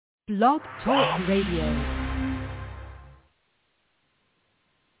Blog Talk Radio.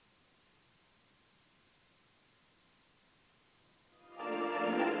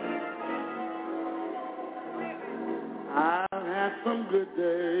 I've had some good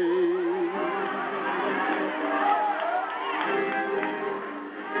days.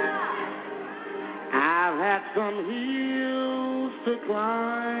 I've had some hills to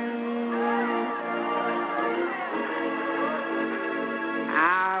climb.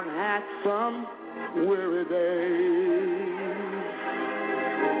 I've had some weary days.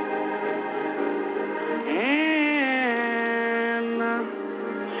 And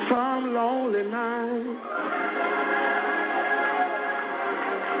some lonely nights.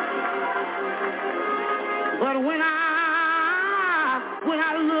 But when I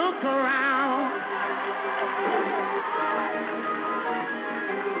look around,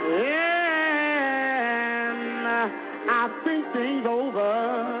 and I think things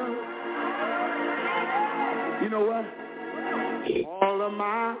over, you know what? All of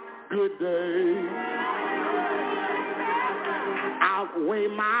my good days outweigh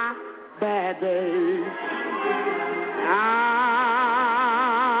my bad days.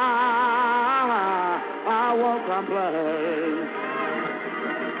 I won't complain.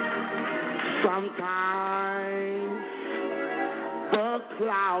 Sometimes the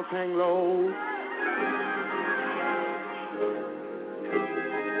clouds hang low.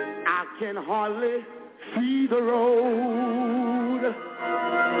 I can hardly see the road.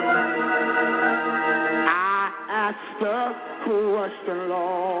 I ask the question,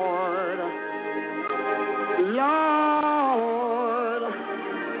 Lord,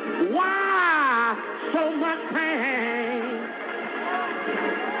 why so much pain?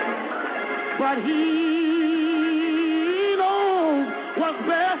 But He knows what's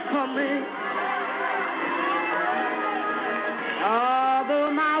best for me.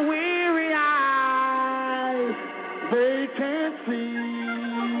 Although my weary eyes, they can't see.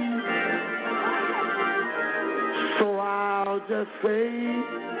 So I'll just say,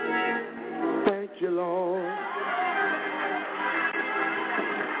 thank you, Lord.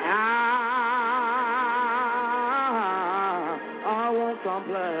 I won't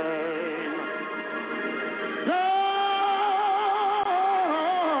complain. God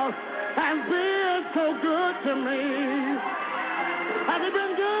has been so good to me. Has He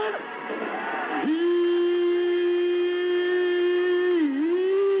been good?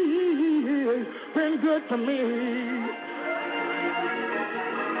 He's been good to me.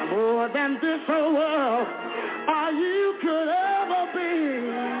 More than this whole world or you could ever be.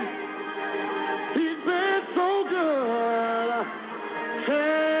 He's been so good. Tell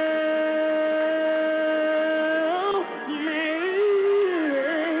me,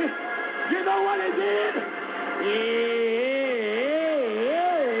 you know what He did?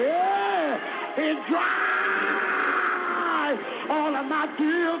 Yeah, He dried all of my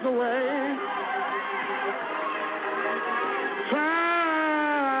tears away.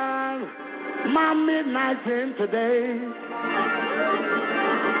 My midnight into day.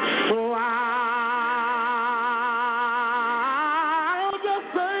 So I'll just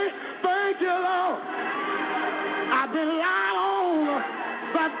say, thank you, Lord. I've been lied on,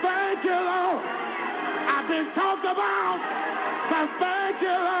 but thank you, Lord. I've been talked about, but thank you,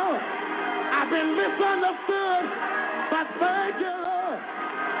 Lord. I've been misunderstood, but thank you, Lord.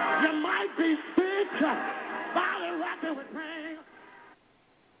 You might be sick, body racking with pain.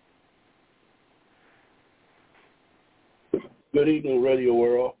 Good evening, Radio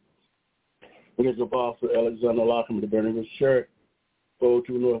World. It is Apostle Alexander Lockham of the Burning Church,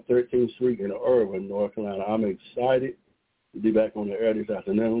 402 North 13th Street in Irvine, North Carolina. I'm excited to be back on the air this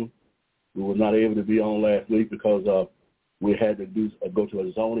afternoon. We were not able to be on last week because we had to go to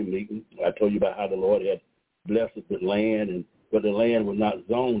a zoning meeting. I told you about how the Lord had blessed us with land, but the land was not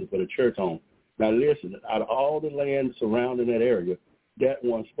zoned for the church home. Now listen, out of all the land surrounding that area, that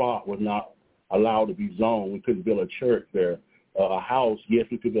one spot was not allowed to be zoned. We couldn't build a church there. A house, yes,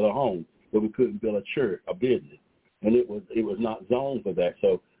 we could build a home, but we couldn't build a church, a business, and it was not zoned for that.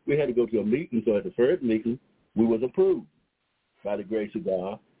 So we had to go to a meeting. So at the first meeting, we was approved by the grace of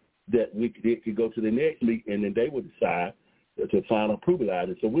God that we could go to the next meeting, and then they would decide to final approval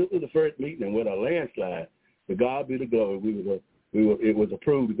item. So we were the first meeting, and with a landslide, to God be the glory, it was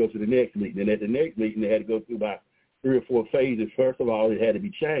approved to go to the next meeting. And at the next meeting, they had to go through about 3 or 4 phases. First of all, it had to be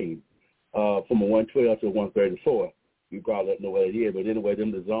changed from a 112 to a 134. You probably don't know what it is, but anyway,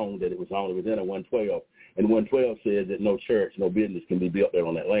 them the zone that it was only within a 112. And 112 says that no church, no business can be built there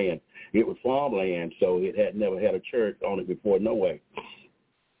on that land. It was farmland, so it had never had a church on it before, no way.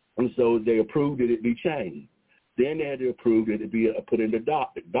 And so they approved that it be changed. Then they had to approve it to be put in the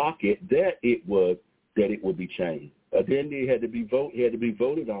docket that it would be changed. Then it had to be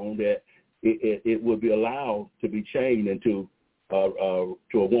voted on that it would be allowed to be changed into to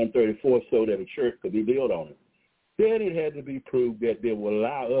a 134 so that a church could be built on it. Then it had to be proved that they will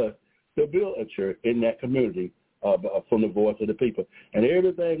allow us to build a church in that community from the voice of the people. And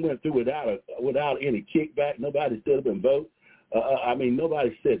everything went through without any kickback. Nobody stood up and voted.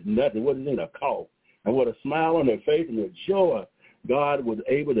 Nobody said nothing. Wasn't in a call. And with a smile on their face and with joy, God was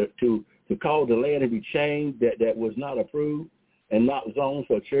able to cause the land to be changed that was not approved and not zoned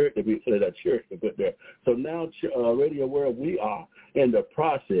for a church to be for that church to put there. So now, Radio World, we are in the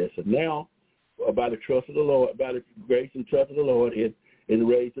process of now, by the trust of the Lord, by the grace and trust of the Lord, is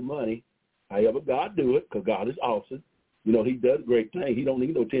raise the money. However God do it, because God is awesome. You know, he does great things. He don't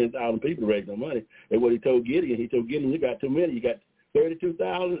need no 10,000 people to raise no money. And what he told Gideon, you got too many. You got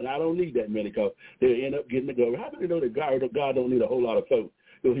 32,000, and I don't need that many because they'll end up getting the glory. How many know that God don't need a whole lot of folks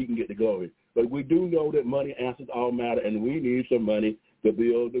so he can get the glory? But we do know that money answers all matter, and we need some money to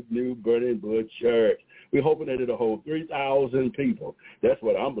build the new Burning Bush Church. We're hoping that it'll hold 3,000 people. That's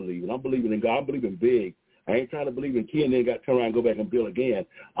what I'm believing. I'm believing in God. I'm believing big. I ain't trying to believe in Ken and then got to turn around and go back and build again.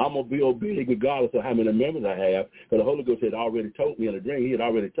 I'm going to build big regardless of how many members I have. But the Holy Ghost had already told me in a dream. He had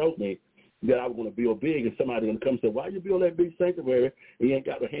already told me that I was going to build big, and somebody's going to come and say, why you build that big sanctuary and you ain't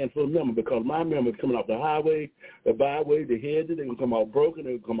got a handful of members? Because my members coming off the highway, the byway, the hedges, they're going to come out broken,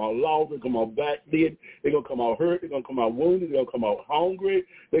 they're going to come out lost, they're going to come out backslid, they're going to come out hurt, they're going to come out wounded, they're going to come out hungry,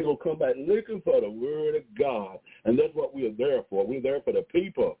 they're going to come back looking for the word of God. And that's what we are there for. We're there for the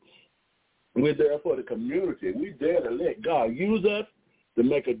people. We're there for the community. We're there to let God use us to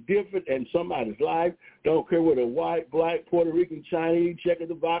make a difference in somebody's life. Don't care whether white, black, Puerto Rican, Chinese,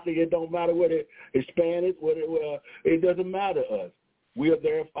 Czechoslovakian, it don't matter whether Hispanic, it doesn't matter to us. We are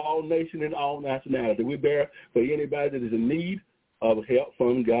there for all nations and all nationalities. We're there for anybody that is in need of help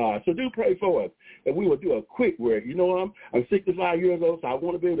from God. So do pray for us. And we will do a quick work. You know, I'm 65 years old, so I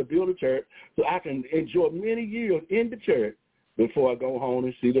want to be able to build a church so I can enjoy many years in the church before I go home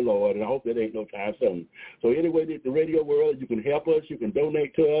and see the Lord, and I hope that ain't no time soon. So anyway, the Radio World, you can help us, you can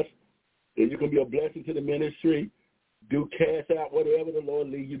donate to us, and you can be a blessing to the ministry. Do cash out whatever the Lord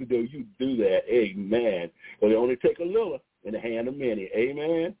leads you to do. You do that. Amen. But it only take a little in the hand of many.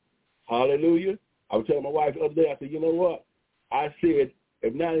 Amen. Hallelujah. I was telling my wife the other day, I said, you know what? I said,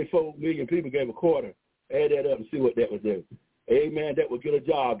 if 94 million people gave a quarter, add that up and see what that would do. Amen. That would get a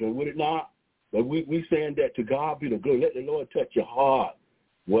job done, would it not? But we saying that to God be the glory. Let the Lord touch your heart,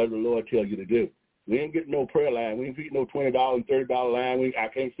 what the Lord tell you to do. We ain't getting no prayer line. We ain't getting no $20, $30 line. I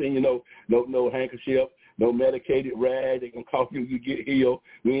can't send you no handkerchief, no medicated rag. They gonna call you get healed.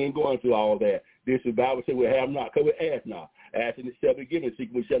 We ain't going through all that. This is the Bible said we have not, because we ask not. Asking it shall be given,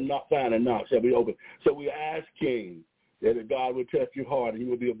 seeking we shall not find, and knock shall be open. So we asking that God will touch your heart and he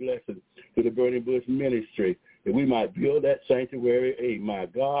will be a blessing to the Burning Bush Ministry, that we might build that sanctuary. Hey, my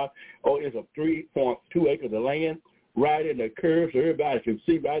God. Oh, it's a 3.2 acres of land right in the curve so everybody can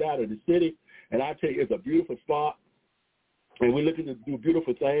see right out of the city. And I tell you, it's a beautiful spot. And we're looking to do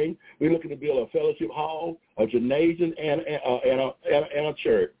beautiful things. We're looking to build a fellowship hall, a gymnasium, and a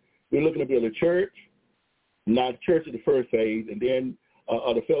church. We're looking to build a church. Now, the church is the first phase, and then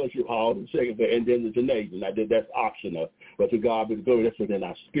the fellowship hall, the second phase, and then the gymnasium. That's optional. But to God be the glory, that's within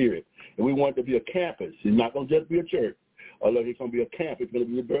our spirit. And we want it to be a campus. It's not going to just be a church. It's going to be a campus. It's going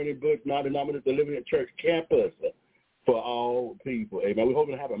to be a Burning Bush, non-denominational living church campus for all people. Amen. We're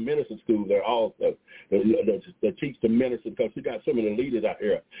hoping to have a minister school there also that teach the minister, because we got so many leaders out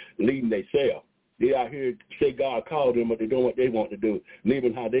here leading themselves. They out here say God called them, but they doing what they want to do,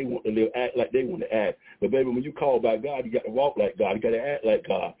 living how they want to live, act like they want to act. But, baby, when you call by God, you got to walk like God. You got to act like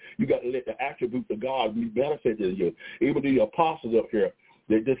God. You got to let the attributes of God be benefited to you. Even the apostles up here,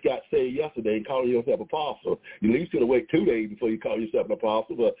 they just got saved yesterday and calling yourself apostle. You at least going to wait 2 days before you call yourself an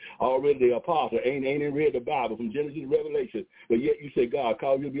apostle, but already the apostle ain't even read the Bible from Genesis to Revelation, but yet you say God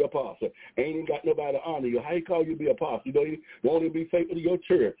called you to be apostle. Ain't even got nobody to honor you. How he call you to be apostle? You don't won't even be faithful to your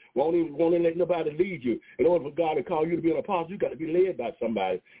church. Won't even let nobody lead you. In order for God to call you to be an apostle, you got to be led by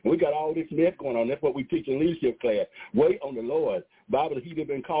somebody. And we got all this mess going on. That's what we teach in leadership class. Wait on the Lord. Bible, he that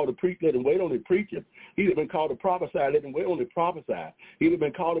been called to preach, let him wait on the preacher. He that been called to prophesy, let him wait on the prophesy. He that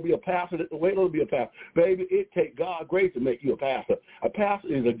been called to be a pastor, let him wait on to be a pastor. Baby, it takes God's grace to make you a pastor. A pastor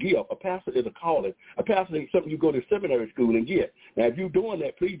is a gift. A pastor is a calling. A pastor ain't something you go to seminary school and get. Now, if you're doing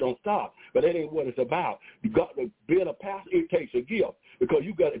that, please don't stop. But that ain't what it's about. You got to be a pastor. It takes a gift, because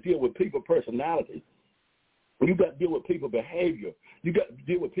you got to deal with people personalities. You got to deal with people's behavior. You got to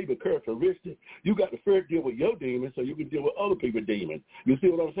deal with people's characteristics. You got to first deal with your demons so you can deal with other people's demons. You see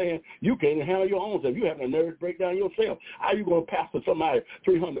what I'm saying? You can't even handle your own self. You having a nervous breakdown yourself. How are you going to pastor somebody,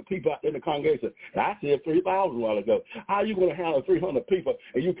 300 people out there in the congregation? And I said 3,000 a while ago. How are you going to handle 300 people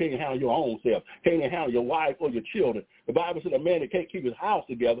and you can't handle your own self? Can't even handle your wife or your children? The Bible said a man that can't keep his house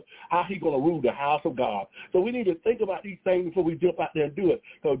together, how he going to rule the house of God? So we need to think about these things before we jump out there and do it.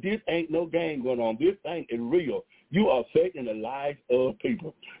 So this ain't no game going on. This thing is real. You are affecting the lives of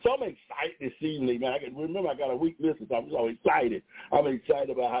people. So I'm excited this evening, man. Remember, I got a weak listen, so I'm so excited. I'm excited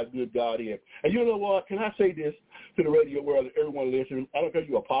about how good God is. And you know what? Can I say this to the radio world and everyone listening? I don't care if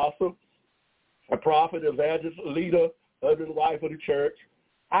you're an apostle, a prophet, evangelist, a leader, husband, wife of the church.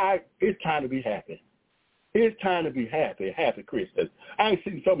 It's time to be happy. It's time to be happy Christians. I ain't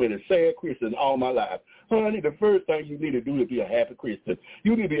seen so many sad Christians all my life. Honey, the first thing you need to do is be a happy Christian.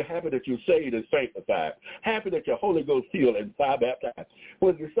 You need to be happy that you're saved and sanctified, happy that your Holy Ghost filled and fire baptized.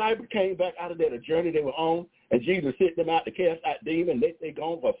 When the disciples came back out of that journey they were on, and Jesus sent them out to cast out demons, they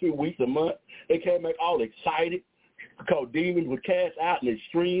gone for a few weeks, a month. They came back all excited because demons would cast out and they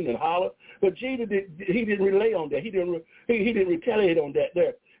scream and holler. But Jesus didn't relay on that. He didn't retaliate on that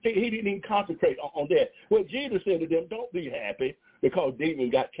there. He didn't even concentrate on that. Well, Jesus said to them, don't be happy because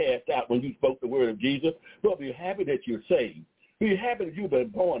demons got cast out when you spoke the word of Jesus, but be happy that you're saved. Be happy that you've been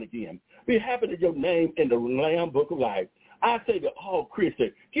born again. Be happy that your name in the Lamb Book of Life. I say to all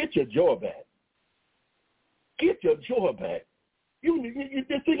Christians, get your joy back. Get your joy back. You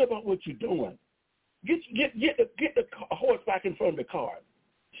just think about what you're doing. Get the horse back in front of the car.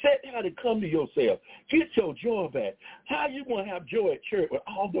 Sit down and come to yourself. Get your joy back. How you going to have joy at church with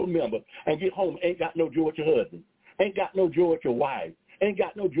all those members and get home and ain't got no joy with your husband, ain't got no joy with your wife, ain't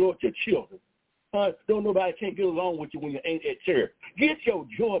got no joy with your children? Don't nobody can't get along with you when you ain't at church. Get your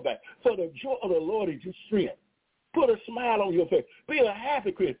joy back. So the joy of the Lord is your strength. Put a smile on your face. Be a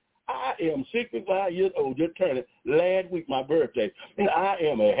happy Christian. I am 65 years old, just turned last week, my birthday, and I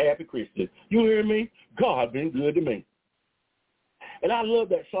am a happy Christian. You hear me? God been good to me. And I love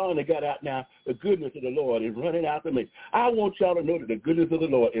that song that got out now, the goodness of the Lord is running after me. I want y'all to know that the goodness of the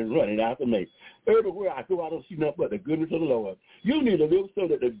Lord is running after me. Everywhere I go, I don't see nothing but the goodness of the Lord. You need to live so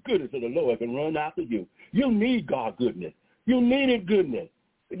that the goodness of the Lord can run after you. You need God's goodness. You need His goodness.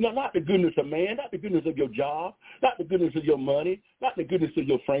 Not the goodness of man, not the goodness of your job, not the goodness of your money, not the goodness of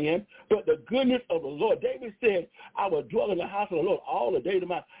your friend, but the goodness of the Lord. David said, I will dwell in the house of the Lord all the days of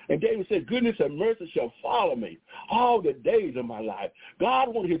my life. And David said, goodness and mercy shall follow me all the days of my life.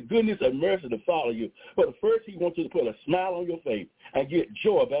 God wants His goodness and mercy to follow you. But first He wants you to put a smile on your face and get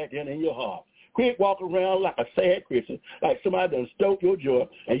joy back in your heart. Quit walking around like a sad Christian, like somebody done stole your joy,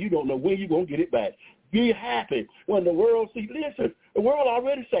 and you don't know when you're going to get it back. Be happy when the world sees. Listen, the world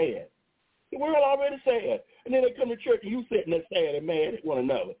already sad. The world already sad. And then they come to church and you sitting there sad and mad at one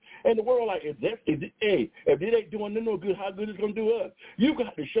another. And the world like, if they ain't doing no good, how good is it going to do us? You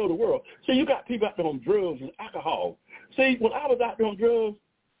got to show the world. See, you got people out there on drugs and alcohol. See, when I was out there on drugs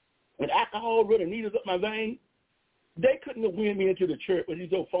and alcohol really needed up my veins, they couldn't have win me into the church with these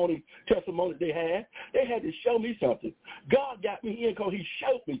old phony testimonies they had. They had to show me something. God got me in because He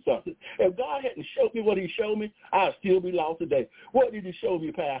showed me something. If God hadn't showed me what He showed me, I'd still be lost today. What did He show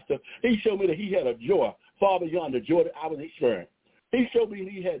me, Pastor? He showed me that He had a joy far beyond the joy that I was experiencing. He showed me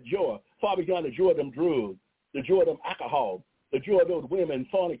that He had joy far beyond the joy of them drugs, the joy of them alcohol, the joy of those women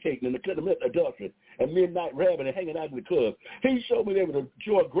fornicating and the committing adultery and midnight rabbing and hanging out in the club. He showed me there was a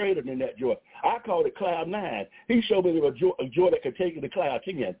joy greater than that joy. I called it cloud 9. He showed me there was a joy that could take you to cloud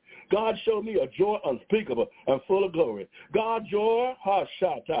 10. God showed me a joy unspeakable and full of glory. God's joy,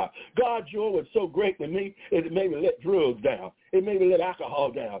 God's joy was so great to me, it made me let drugs down. It made me let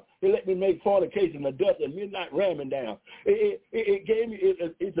alcohol down. It let me make fornication, adultery, and midnight ramming down. It gave me,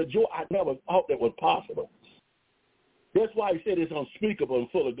 it's a joy I never thought that was possible. That's why He said it's unspeakable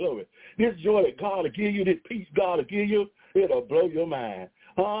and full of glory. This joy that God will give you, this peace God will give you, it'll blow your mind.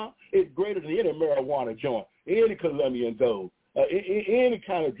 It's greater than any marijuana joint, any Colombian gold, any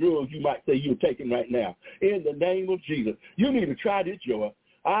kind of drugs you might say you're taking right now. In the name of Jesus, you need to try this joy.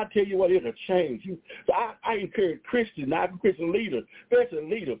 I tell you what, it'll change you. So I encourage Christians, not Christian leaders, especially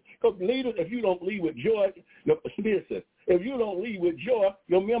leaders. Because leaders, if you don't lead with joy, listen, if you don't lead with joy,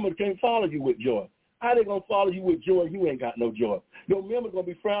 your members can't follow you with joy. How they going to follow you with joy? You ain't got no joy. Your members going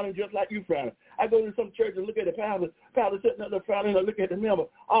to be frowning just like you frowning. I go to some church and look at the pastor sitting up there frowning, and I look at the member,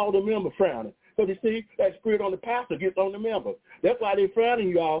 all the members frowning. So you see, that spirit on the pastor gets on the member. That's why they frowning,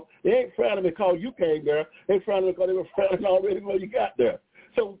 y'all. They ain't frowning because you came there. They frowning because they were frowning already when you got there.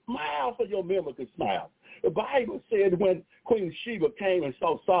 So smile so your member can smile. The Bible said when Queen Sheba came and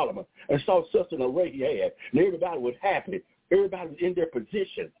saw Solomon and saw such an array he had, and everybody was happy. Everybody was in their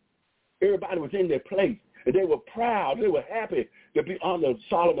position. Everybody was in their place. And they were proud. They were happy to be under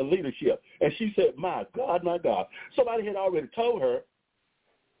Solomon's leadership. And she said, my God, my God. Somebody had already told her,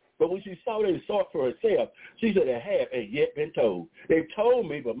 but when she saw they saw it for herself, she said, it ain't yet been told. They told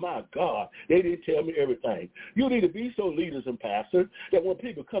me, but my God, they didn't tell me everything. You need to be so leaders and pastors that when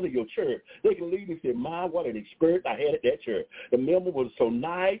people come to your church, they can lead and say, my, what an experience I had at that church. The member was so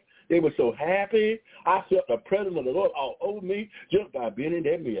nice. They were so happy. I felt the presence of the Lord all over me just by being in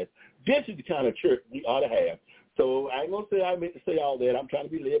their midst. This is the kind of church we ought to have. So I ain't going to say I meant to say all that. I'm trying to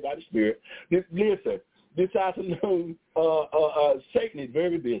be led by the Spirit. Listen, this afternoon, Satan is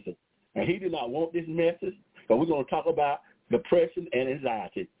very busy, and he did not want this message, but we're going to talk about depression and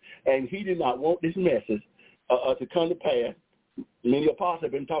anxiety. And he did not want this message to come to pass. Many apostles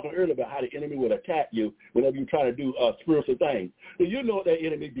have been talking earlier about how the enemy would attack you whenever you try to do spiritual things. So you know what that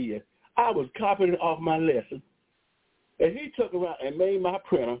enemy did. I was copying off my lesson, and he took around and made my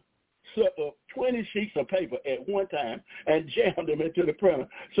printer suck up 20 sheets of paper at one time and jammed them into the printer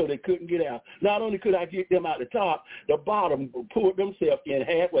so they couldn't get out. Not only could I get them out the top, the bottom pulled themselves in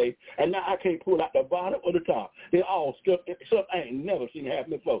halfway, and now I can't pull out the bottom or the top. They all stuck in something I ain't never seen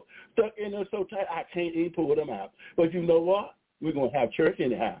happen before. Stuck in there so tight I can't even pull them out. But you know what? We're going to have church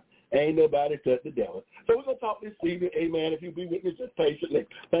anyhow. Ain't nobody touch the devil. So we're going to talk this evening, amen, if you be with me just patiently.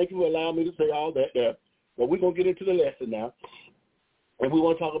 Thank you for allowing me to say all that there. But we're going to get into the lesson now. And we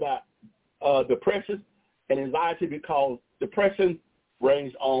want to talk about depression and anxiety, because depression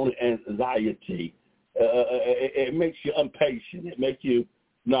brings on anxiety. It makes you impatient. It makes you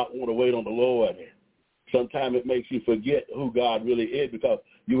not want to wait on the Lord. Sometimes it makes you forget who God really is, because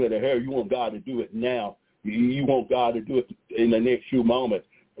you in a hurry. You want God to do it now. You want God to do it in the next few moments.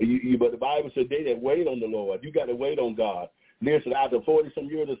 But the Bible says they that wait on the Lord, you got to wait on God. Listen, after 40-some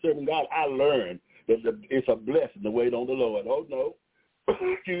years of serving God, I learned that it's a blessing to wait on the Lord. Oh, no.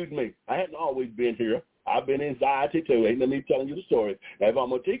 Excuse me. I hadn't always been here. I've been in anxiety, too. Ain't no me telling you the story. Now, if I'm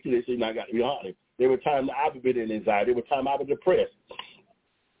going to teach you this, you know, I got to be honest. There were times I've been in anxiety. There were times I was depressed.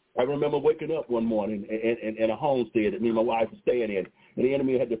 I remember waking up one morning in a homestead that me and my wife was staying in, and the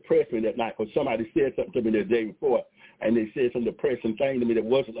enemy had depressed me that night because somebody said something to me the day before, and they said some depressing thing to me that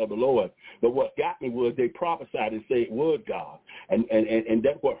wasn't of the Lord. But what got me was they prophesied and said it was God, and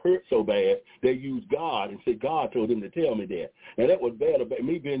that's what hurt so bad. They used God and said God told them to tell me that. And that was bad about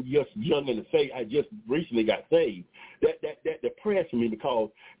me being just young in the faith. I just recently got saved. That depressed me,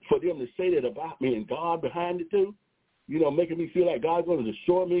 because for them to say that about me and God behind it too, you know, making me feel like God's going to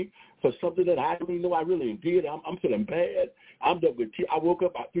destroy me for something that I didn't even know I really did. I'm feeling bad. I woke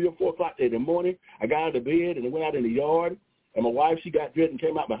up at 3 or 4 o'clock in the morning. I got out of bed and I went out in the yard. And my wife, she got dressed and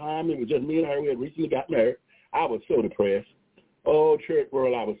came out behind me. It was just me and her. We had recently got married. I was so depressed. Oh, church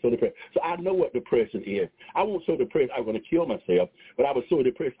world, I was so depressed. So I know what depression is. I wasn't so depressed I was going to kill myself, but I was so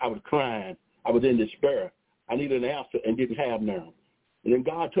depressed I was crying. I was in despair. I needed an answer and didn't have none. And then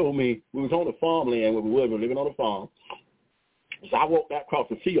God told me, we was on the farmland where we were living on a farm. So I walked out across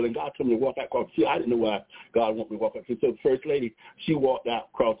the field, and God told me to walk out across the field. I didn't know why God wanted me to walk out. So the first lady, she walked out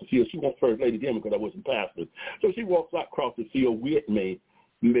across the field. She wasn't first lady then because I wasn't pastor. So she walks out across the field with me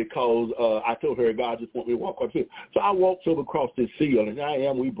because I told her God just wanted me to walk across the field. So I walked over across this field,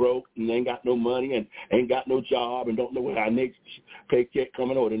 and we broke and ain't got no money and ain't got no job and don't know where our next paycheck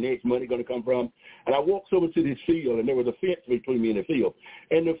coming or the next money going to come from. And I walked over to this field, and there was a fence between me and the field.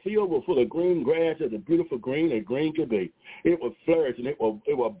 And the field was full of green grass, as a beautiful green as green could be. It was flourishing. It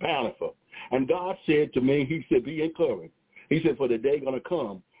was bountiful. And God said to me, he said, be encouraged. He said, for the day going to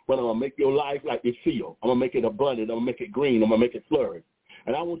come when I'm going to make your life like this field. I'm going to make it abundant. I'm going to make it green. I'm going to make it flourish.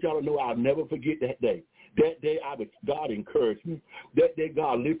 And I want y'all to know I'll never forget that day. That day, God encouraged me. That day,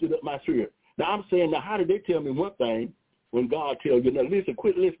 God lifted up my spirit. Now, I'm saying, now, how did they tell me one thing when God tells you, now, listen,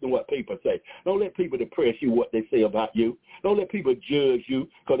 quit listening to what people say. Don't let people depress you what they say about you. Don't let people judge you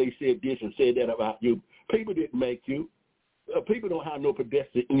because they said this and said that about you. People didn't make you. People don't have no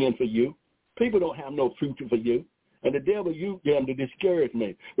predestined end for you. People don't have no future for you. And the devil used them to discourage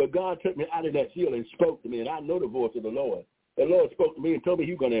me. But God took me out of that field and spoke to me, and I know the voice of the Lord. The Lord spoke to me and told me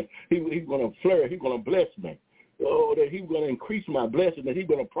he's gonna flourish, he's gonna bless me. Oh, that he's gonna increase my blessing, that he's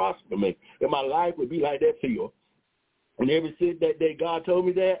gonna prosper me, that my life would be like that field. And ever since that day God told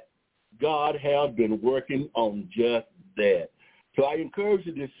me that, God has been working on just that. So I encourage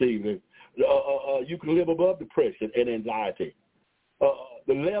you this evening, you can live above depression and anxiety.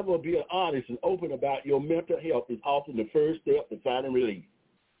 The level of being honest and open about your mental health is often the first step to finding relief.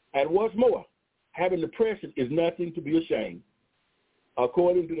 And what's more, having depression is nothing to be ashamed.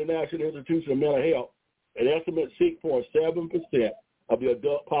 According to the National Institute of Mental Health, An estimate 6.7% of the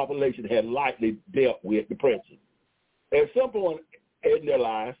adult population had likely dealt with depression. At some point in their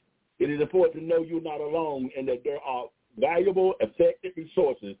lives, it is important to know you're not alone and that there are valuable, effective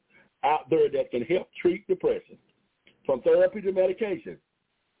resources out there that can help treat depression. From therapy to medication,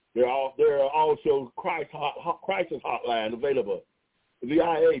 there are also crisis hotlines available,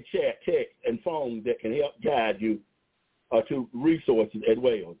 via chat, text, and phone that can help guide you to resources as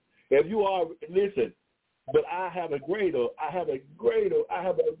well. If you are, listen, but I have a greater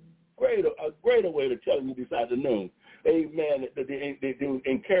way to tell you this afternoon. Amen. To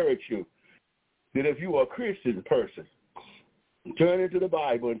encourage you that if you are a Christian person, turning to the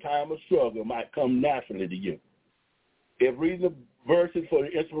Bible in time of struggle might come naturally to you. If reading the verses for the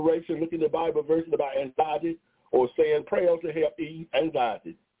inspiration, looking at the Bible verses about anxiety, or saying prayers to help ease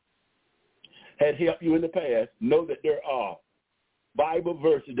anxiety had helped you in the past, know that there are Bible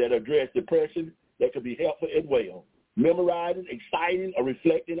verses that address depression that could be helpful as well. Memorizing, exciting, or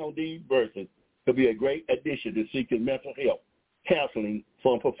reflecting on these verses could be a great addition to seeking mental health counseling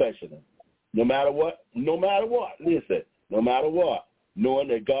from professionals. No matter what, listen, no matter what, knowing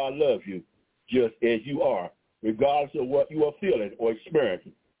that God loves you just as you are, regardless of what you are feeling or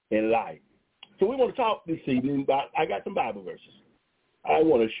experiencing in life. So we want to talk this evening about, I got some Bible verses. I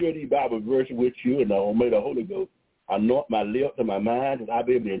want to share these Bible verses with you, and may the Holy Ghost anoint my lips and my mind, and I'll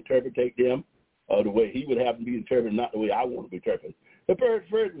be able to interpret them the way he would have to be interpreted, not the way I want to be interpreted. The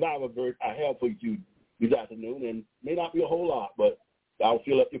first Bible verse I have for you this afternoon, and may not be a whole lot, but I'll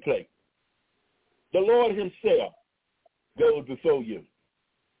fill up your plate. The Lord himself goes before you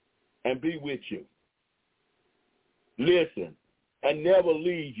and be with you. Listen, and never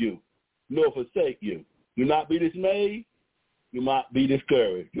leave you, nor forsake you. Do not be dismayed. You might be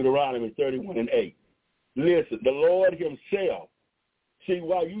discouraged. Deuteronomy 31:8. Listen, the Lord himself. See,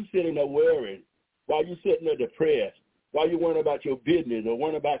 while you sitting there worrying, while you sitting there depressed, while you're worrying about your business or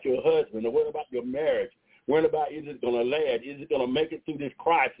worrying about your husband or worrying about your marriage, worrying about is it going to last, is it going to make it through this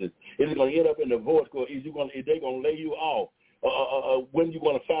crisis, is it going to end up in divorce court, is they going to lay you off, when you're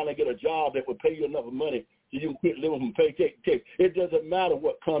going to finally get a job that will pay you enough money so you can quit living from paycheck to paycheck. It doesn't matter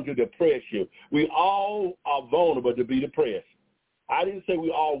what comes to depress you. We all are vulnerable to be depressed. I didn't say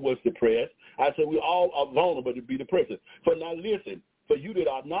we all was depressed. I said we all are vulnerable to be depressed. So now listen, for you that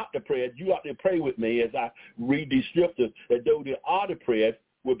are not depressed, you ought to pray with me as I read these scriptures that those that are depressed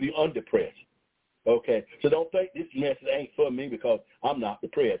will be undepressed. Okay? So don't think this message ain't for me because I'm not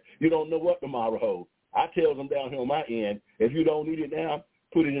depressed. You don't know what tomorrow holds. I tell them down here on my end, if you don't need it now,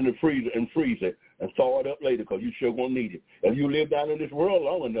 put it in the freezer and freeze it and thaw it up later because you sure gonna need it. If you live down in this world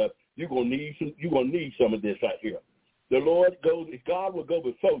long enough, you're gonna need some of this right here. The Lord God will go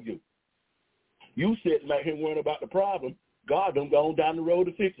before you. You sitting right here worrying about the problem. God done gone down the road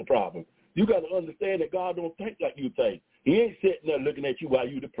to fix the problem. You got to understand that God don't think like you think. He ain't sitting there looking at you while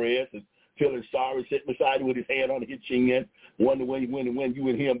you depressed and feeling sorry, sitting beside you with his hand on his chin, wondering when you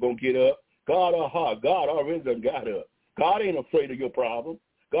and him gonna get up. God already done got up. God ain't afraid of your problem.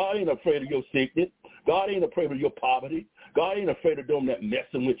 God ain't afraid of your sickness. God ain't afraid of your poverty. God ain't afraid of them that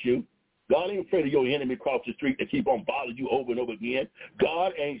messing with you. God ain't afraid of your enemy across the street that keep on bothering you over and over again.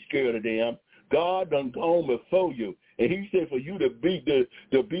 God ain't scared of them. God done gone before you. And he said for you to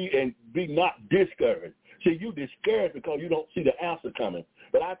be not discouraged. See, you discouraged because you don't see the answer coming.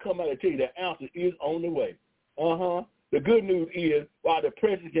 But I come out and tell you the answer is on the way. The good news is while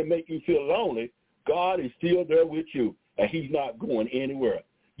depression can make you feel lonely, God is still there with you, and he's not going anywhere.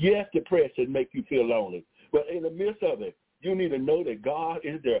 Yes, depression make you feel lonely, but in the midst of it, you need to know that God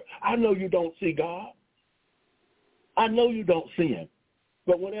is there. I know you don't see God. I know you don't see him.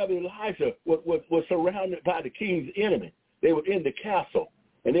 But whenever Elijah was surrounded by the king's enemy, they were in the castle,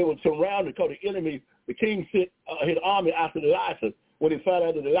 and they were surrounded because the king sent his army after Elijah. When he found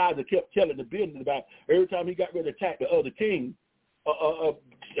out that Elijah kept telling the business about every time he got ready to attack the other king,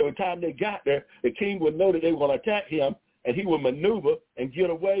 every time they got there, the king would know that they were going to attack him, and he would maneuver and get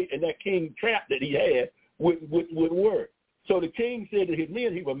away, and that king trap that he had wouldn't work. So the king said to his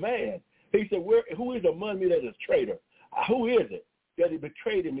men, he was mad. He said, who is among me that is a traitor? Who is it that he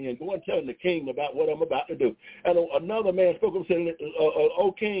betrayed me? And go and tell the king about what I'm about to do. And another man spoke up and said,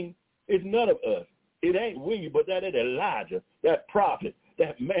 O king, it's none of us. It ain't we, but that is Elijah, that prophet,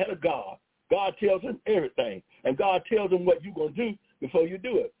 that man of God. God tells him everything. And God tells him what you're going to do before you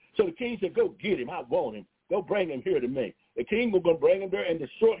do it. So the king said, go get him. I want him. Go bring him here to me. The king was going to bring him there and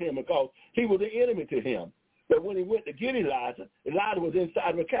destroy him because he was an enemy to him. But when he went to get Elijah, Elijah was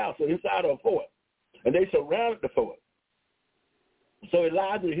inside of a castle, inside of a fort. And they surrounded the fort. So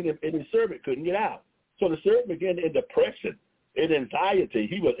Elijah and his servant couldn't get out. So the servant began in depression. in anxiety.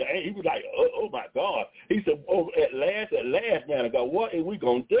 He was like, oh my God. He said, oh, at last, man of God, what are we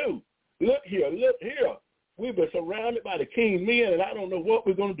going to do? Look here. We've been surrounded by the king's men, and I don't know what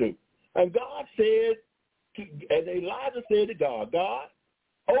we're going to do. And God said, and Elijah said to God,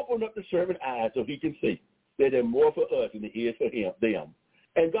 open up the servant's eyes so he can see that there's more for us than there is for them.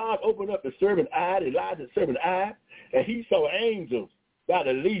 And God opened up the servant's eye, Elijah's servant's eye, and he saw angels by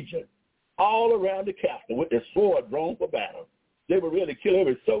the legion all around the castle with their sword drawn for battle. They were ready to kill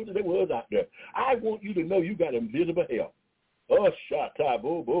every soldier that was out there. I want you to know you got invisible help. Oh, shata,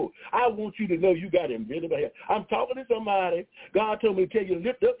 boo, boo. I want you to know you got invisible help. I'm talking to somebody. God told me to tell you,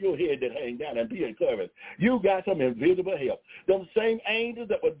 lift up your head that hang down and be encouraged. You got some invisible help. Those same angels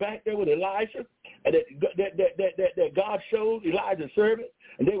that were back there with Elisha and that God showed Elijah's servant,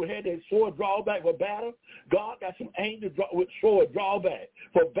 and they would have their sword draw back for battle. God got some angels with sword draw back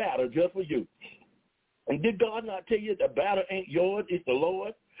for battle just for you. And did God not tell you the battle ain't yours, it's the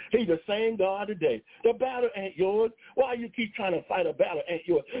Lord? He's the same God today. The battle ain't yours. Why you keep trying to fight a battle ain't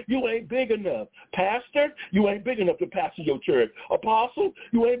yours? You ain't big enough. Pastor, you ain't big enough to pastor your church. Apostle,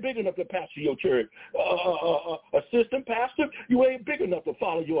 you ain't big enough to pastor your church. Assistant pastor, you ain't big enough to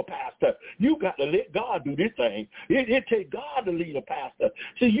follow your pastor. You got to let God do this thing. It takes God to lead a pastor.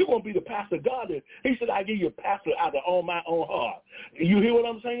 See, you're going to be the pastor God is. He said, I give you a pastor out of my own heart. You hear what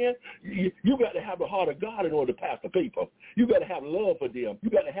I'm saying? You got to have the heart of God in order to pastor people. You got to have love for them. You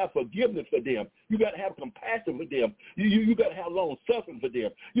got to have forgiveness for them. You got to have compassion for them. You got to have long suffering for them.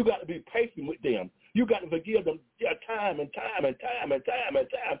 You got to be patient with them. You got to forgive them time and time. And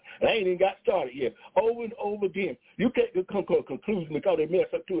I ain't even got started yet. Over and over again. You can't come to a conclusion because they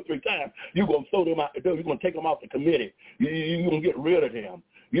messed up 2 or 3 times. You're going to throw them out the door. You're going to take them off the committee. You're going to get rid of them.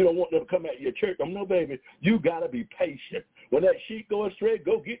 You don't want them to come at your church. No, baby. You got to be patient. When that sheep goes astray,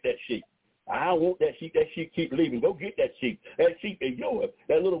 go get that sheep. I don't want that sheep. That sheep keep leaving. Go get that sheep. That sheep is yours.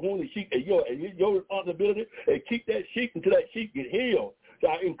 That little wounded sheep is yours. And it's your responsibility to keep that sheep until that sheep get healed. So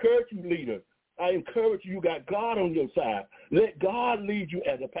I encourage you, leaders. I encourage you got God on your side. Let God lead you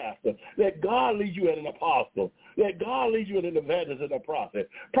as a pastor. Let God lead you as an apostle. Let God lead you as an evangelist and a prophet.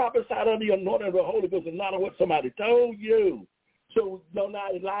 Prophesy under the anointing of the Holy Ghost and not on what somebody told you. So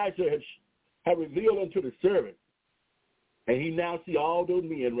now Elijah has revealed unto the servant, and he now see all those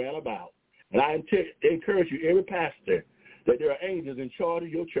men round about. And I encourage you, every pastor, that there are angels in charge of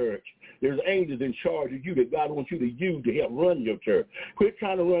your church. There's angels in charge of you that God wants you to use to help run your church. Quit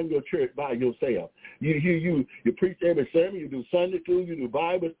trying to run your church by yourself. You preach every sermon. You do Sunday school. You do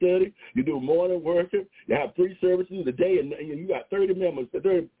Bible study. You do morning worship. You have 3 services a day, and you got 30 members,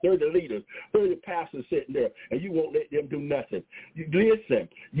 30 leaders, 30 pastors sitting there, and you won't let them do nothing. Listen,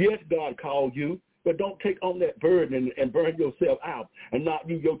 yes, God called you. But don't take on that burden and burn yourself out. And not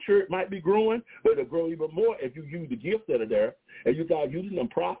you. Your church might be growing, but it'll grow even more if you use the gifts that are there. And you start using them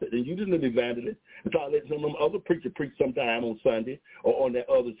prophets and using them evangelists and start letting some of them other preachers preach sometime on Sunday or on that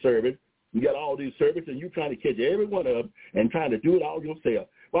other service. You got all these services and you're trying to catch every one of them and trying to do it all yourself.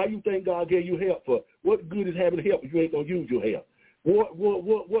 Why you think God gave you help for? What good is having help if you ain't going to use your help?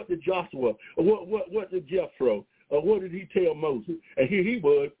 What did Joshua, what did Jethro, what did he tell Moses? And here he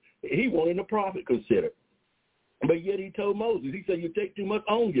was. He wanted a prophet considered. But yet he told Moses, he said, you take too much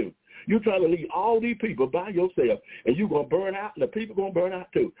on you. You're trying to lead all these people by yourself, and you're going to burn out, and the people going to burn out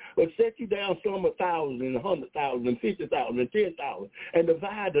too. But set you down some 1,000 and 100,000 and 50,000 and 10,000 and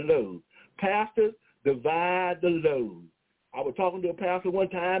divide the load. Pastors, divide the load. I was talking to a pastor one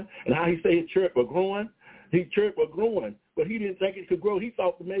time, and how he said his church was growing. His church was growing, but he didn't think it could grow. He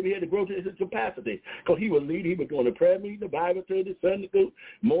thought that maybe he had to grow to his capacity because he was leading. He was doing the prayer meeting, the Bible study, Sunday school,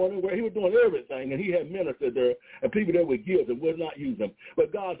 morning where he was doing everything, and he had ministers there and people that would give and would not use them.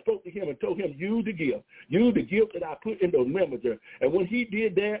 But God spoke to him and told him, use the gift. Use the gift that I put in those members there. And when he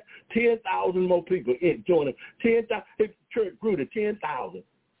did that, 10,000 more people joined him. 10,000. His church grew to 10,000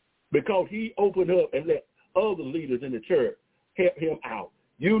 because he opened up and let other leaders in the church help him out.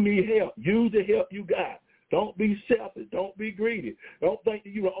 You need help. Use the help you got. Don't be selfish. Don't be greedy. Don't think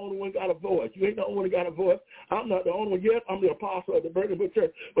that you're the only one got a voice. You ain't the only one got a voice. I'm not the only one. Yes, I'm the apostle of the Burning Bush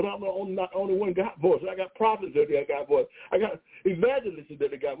Church, but I'm not the only one got voice. I got prophets that got voice. I got evangelists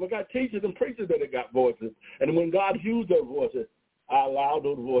that got voice. I got teachers and preachers that got voices. And when God used those voices, I allow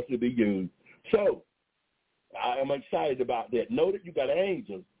those voices to be used. So I am excited about that. Know that you got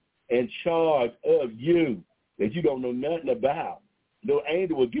angels in charge of you that you don't know nothing about. No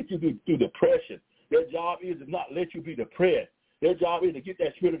angel will get you through depression. Their job is to not let you be depressed. Their job is to get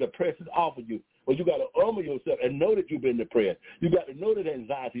that spirit of depression off of you. But you got to humble yourself and know that you've been depressed. You got to know that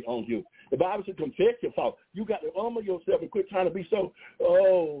anxiety on you. The Bible says confess your fault. You got to humble yourself and quit trying to be so,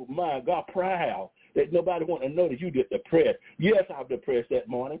 oh, my God, proud. that nobody want to know that you get depressed. Yes, I'm depressed that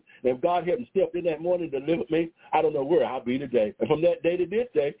morning. And if God hadn't stepped in that morning and delivered me, I don't know where I'll be today. And from that day to this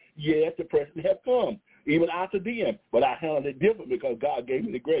day, yes, depression has come. Even after then, but I handled it different because God gave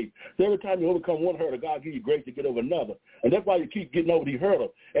me the grace. So every time you overcome one hurdle, God gives you grace to get over another. And that's why you keep getting over these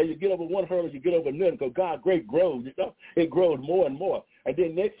hurdles. As you get over one hurdle, you get over another because God's grace grows. It grows more and more. And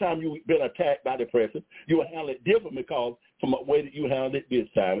then next time you've been attacked by depression, you will handle it different because from the way that you handled it this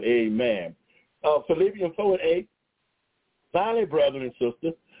time. Amen. Philippians 4:8. Finally, brothers and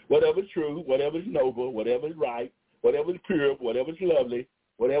sisters, whatever is true, whatever is noble, whatever is right, whatever is pure, whatever is lovely,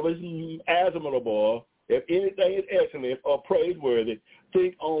 whatever is admirable, if anything is excellent or praiseworthy,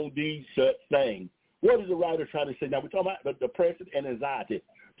 think on these such things. What is the writer trying to say? Now, we're talking about depression and anxiety.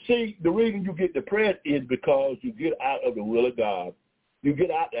 See, the reason you get depressed is because you get out of the will of God. You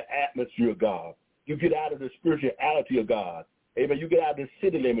get out the atmosphere of God. You get out of the spirituality of God. Amen. You get out of the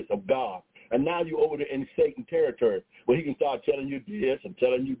city limits of God. And now you're over there in Satan territory where he can start telling you this and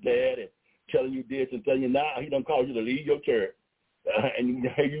telling you that and telling you this and telling you now he done called you to leave your church. And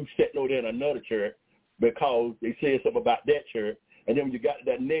you sitting over there in another church because they said something about that church. And then when you got to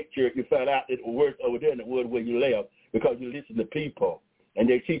that next church, you found out that it was worse over there than it was where you left because you listen to people. And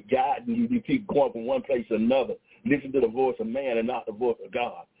they keep guiding you. You keep going from one place to another. Listen to the voice of man and not the voice of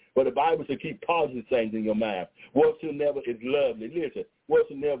God. But the Bible says keep positive things in your mind. Whatsoever is lovely. Listen,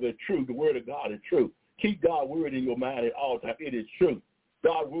 whatsoever is true, the word of God is true. Keep God's word in your mind at all times. It is true.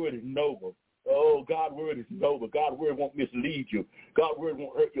 God's word is noble. Oh, God's word is noble. God's word won't mislead you. God's word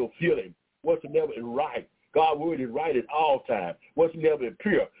won't hurt your feelings. Whatsoever is right. God's word is right at all times. Whatsoever is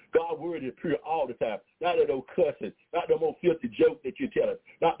pure. God's word is pure all the time. Not that old cussing. Not the old filthy joke that you're telling.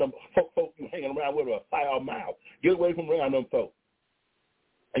 Not the folk you hanging around with a foul mouth. Get away from around them folks.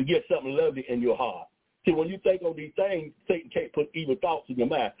 And get something lovely in your heart. See, when you think on these things, Satan can't put evil thoughts in your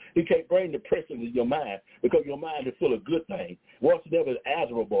mind. He can't bring depression in your mind because your mind is full of good things. Whatsoever is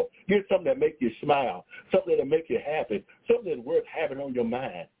admirable. Get something that makes you smile, something that makes you happy, something that's worth having on your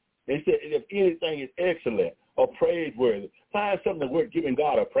mind. And he said, if anything is excellent or praiseworthy, find something that's worth giving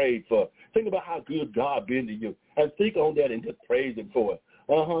God a praise for. Think about how good God been to you, and think on that and just praise him for it.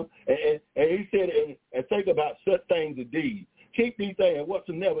 And he said, and think about such things as these. Keep these things,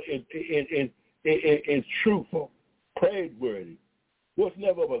 whatsoever is truthful, praiseworthy,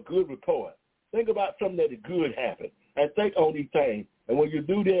 whatsoever of a good report. Think about something that is good happened, and think on these things. And when you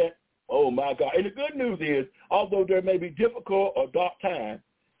do that, oh, my God. And the good news is, although there may be difficult or dark times,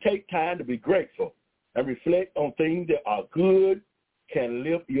 take time to be grateful and reflect on things that are good, can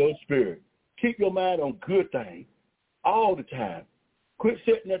lift your spirit. Keep your mind on good things all the time. Quit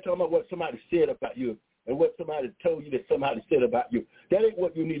sitting there talking about what somebody said about you and what somebody told you that somebody said about you. That ain't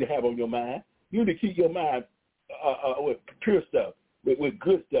what you need to have on your mind. You need to keep your mind with pure stuff, with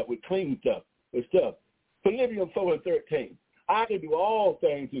good stuff, with clean stuff, with stuff. Philippians 4:13. I can do all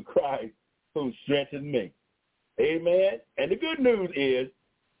things through Christ who strengthens me. Amen. And the good news is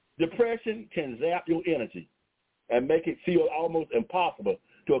depression can zap your energy and make it feel almost impossible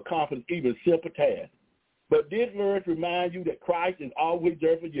to accomplish even simple tasks. But this verse reminds you that Christ is always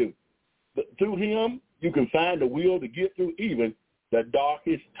there for you. But through him, you can find the will to get through even the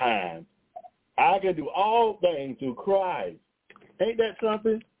darkest times. I can do all things through Christ. Ain't that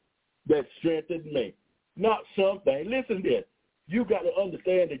something? That strengthens me. Not something. Listen to this. You got to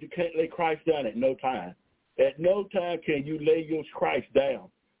understand that you can't lay Christ down at no time. At no time can you lay your Christ down.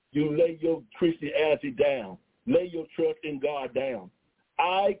 You lay your Christianity down. Lay your trust in God down.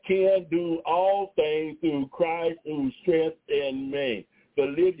 I can do all things through Christ who strengthens me.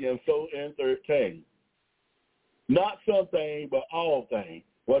 Philippians 4:13. Not some things, but all things.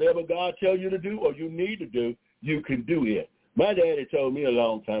 Whatever God tells you to do or you need to do, you can do it. My daddy told me a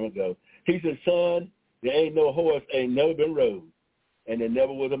long time ago. He said, son, there ain't no horse ain't never been rode, and there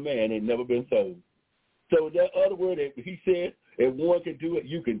never was a man ain't never been sold. So that other word, he said, if one can do it,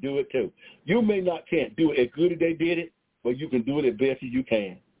 you can do it too. You may not can't do it as good as they did it, but you can do it as best as you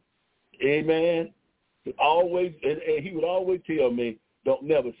can. Amen. Always, and he would always tell me, don't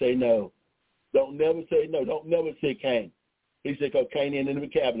never say no. Don't never say no. Don't never say can't. He said, because can't in the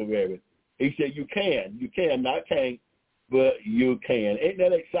vocabulary. He said, you can, not can't, but you can. Ain't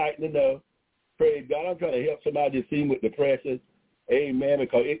that exciting to know? Praise God. I'm trying to help somebody see with depression. Amen,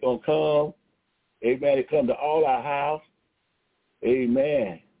 because it's going to come. Amen. It comes to all our house.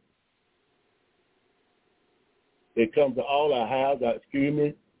 Amen. It comes to all our house. Excuse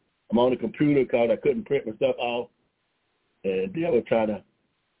me. I'm on the computer because I couldn't print my stuff off. And the devil trying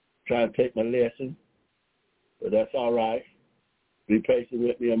to take my lesson. But that's all right. Be patient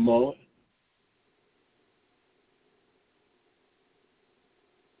with me a moment.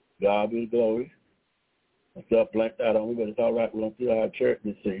 God be the glory. Stuff blanked out on me, but it's all right. We're going to see our church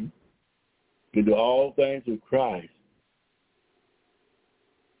this evening. We do all things through Christ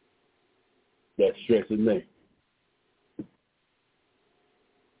that stresses me.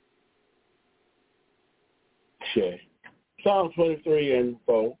 Okay. Psalm 23 and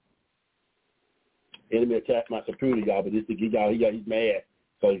 4. Enemy attacked my computer, y'all, but this is y'all. He's mad,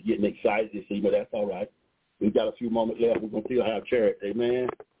 so he's getting excited this evening, but that's all right. We've got a few moments left. We're going to still have church. Amen.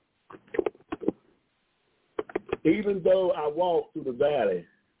 Even though I walk through the valley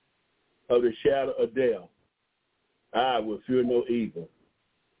of the shadow of death, I will fear no evil,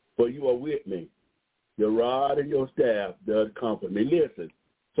 for you are with me. Your rod and your staff does comfort me. Listen,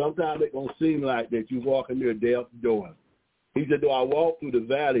 sometimes it's going to seem like that you're walking near death's door. He said, though I walk through the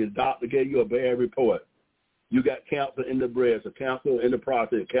valley, the doctor gave you a bad report. You got cancer in the breast, a cancer in the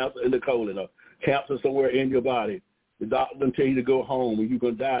prostate, cancer in the colon, a cancer somewhere in your body. The doctor going to tell you to go home and you're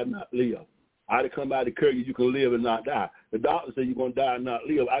going to die and not live. I come by to tell you can live and not die. The doctor said you're going to die and not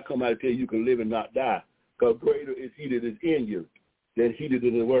live. I come by to tell you can live and not die. Because greater is he that is in you than he that is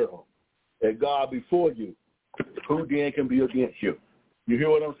in the world. That God before you, who then can be against you? You hear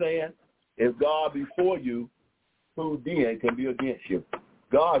what I'm saying? If God before you, who then can be against you?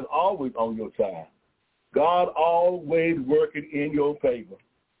 God's always on your side. God always working in your favor.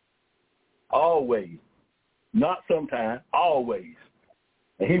 Always. Not sometimes, always.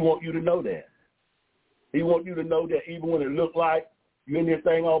 And he wants you to know that. He wants you to know that even when it looks like you're in this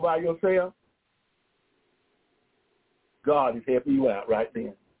thing all by yourself, God is helping you out right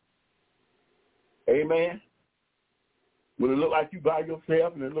then. Amen. When it look like you by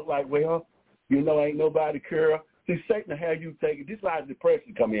yourself and it look like, well, you know, ain't nobody care. See, Satan will have you take it. This is how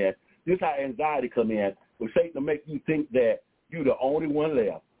depression come in. This is how anxiety come in. Well, Satan will make you think that you're the only one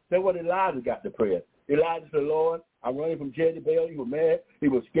left. That's what Elijah got depressed. Elijah said, Lord, I'm running from Jezebel. He was mad. He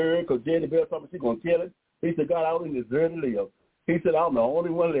was scared because Jezebel told me she's going to kill him. He said, God, I only deserve to live. He said, I'm the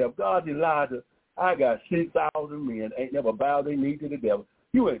only one left. God, Elijah, I got 6,000 men. Ain't never bowed their knee to the devil.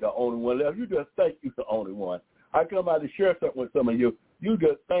 You ain't the only one left. You just think you're the only one. I come out to share something with some of you. You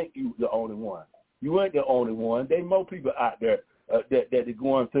just think you're the only one. You ain't the only one. There's more people out there that are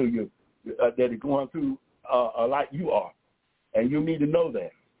going through you, that are going through like you are. And you need to know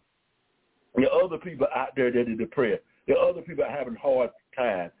that. There are other people out there that are depressed. There are other people having hard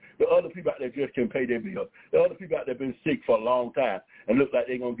times. There are other people out there just can't pay their bills. There are other people out there been sick for a long time and look like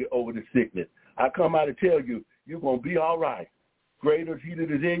they're going to get over the sickness. I come out to tell you, you're going to be all right. Greater is he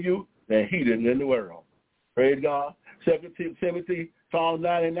that is in you than he that is in the world. Praise God. 2 Timothy, Psalm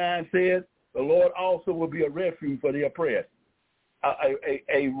 99 says, the Lord also will be a refuge for the oppressed,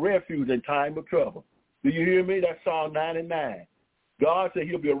 a refuge in time of trouble. Do you hear me? That's Psalm 99. God said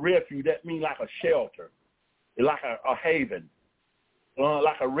he'll be a refuge. That means like a shelter, like a haven,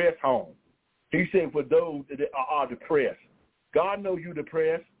 like a rest home. He said for those that are depressed. God knows you're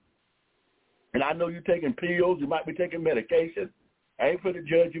depressed, and I know you're taking pills. You might be taking medication. I ain't for to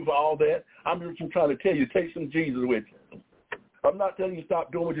judge you for all that. I'm just trying to tell you, take some Jesus with you. I'm not telling you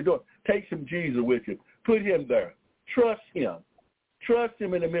stop doing what you're doing. Take some Jesus with you. Put him there. Trust him. Trust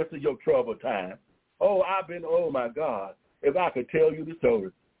him in the midst of your troubled time. Oh, my God, if I could tell you the story.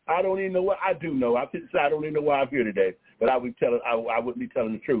 I don't even know what I do know. I don't even know why I'm here today, but I wouldn't be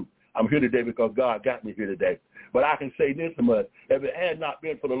telling the truth. I'm here today because God got me here today. But I can say this much. If it had not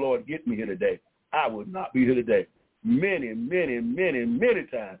been for the Lord getting me here today, I would not be here today. Many, many, many, many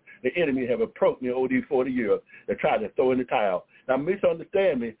times the enemy have approached me over these 40 years to try to throw in the towel. Now,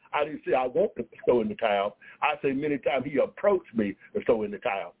 misunderstand me. I didn't say I want to throw in the towel. I say many times he approached me to throw in the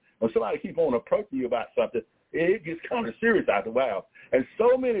towel. When somebody keep on approaching you about something, it gets kind of serious after a while. And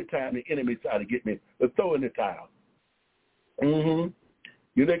so many times the enemy try to get me to throw in the towel. You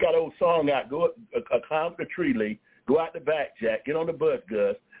know, they got an old song out, go climb the tree, Lee, go out the back, Jack, get on the bus,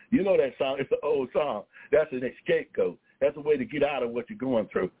 Gus. You know that song. It's an old song. That's an scapegoat. That's a way to get out of what you're going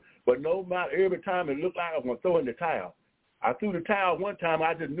through. But no matter, every time it looked like I was going to throw in the towel. I threw the towel one time.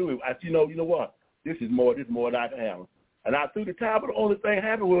 I just knew it. I said, you know what? This is more than I can handle. And I threw the towel, but the only thing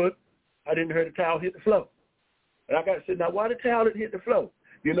happened was I didn't hear the towel hit the floor. And I got to say, now, why the towel didn't hit the floor?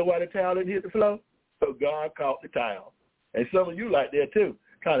 You know why the towel didn't hit the floor? So God caught the towel. And some of you like that, too,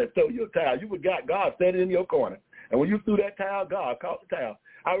 trying to throw your towel. You got God standing in your corner. And when you threw that towel, God caught the towel.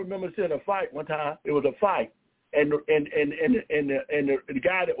 I remember seeing a fight one time. It was a fight. And the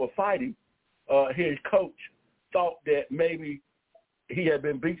guy that was fighting, his coach, thought that maybe he had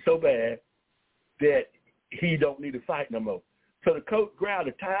been beat so bad that he don't need to fight no more. So the coach grabbed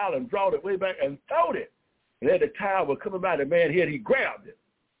the towel and brought it way back and threw it. And then the towel was coming by the man's head. He grabbed it.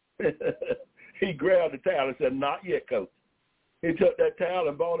 He grabbed the towel and said, not yet, coach. He took that towel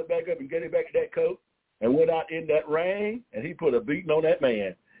and balled it back up and gave it back to that coach. and went out in that rain, and he put a beating on that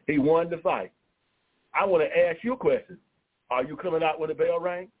man. He won the fight. I want to ask you a question. Are you coming out when the bell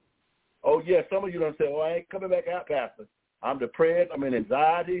rang? Oh, yes, some of you don't say, oh, I ain't coming back out, Pastor. I'm depressed. I'm in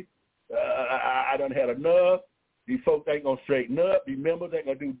anxiety. I done had enough. These folks ain't going to straighten up. These members ain't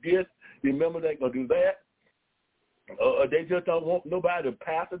going to do this. These members ain't going to do that. They just don't want nobody to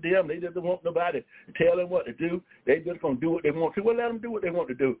pastor them. They just don't want nobody to tell them what to do. They just going to do what they want to. Well, let them do what they want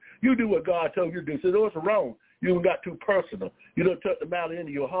to do. You do what God told you to do. So no, it's wrong. You done got too personal. You done took the matter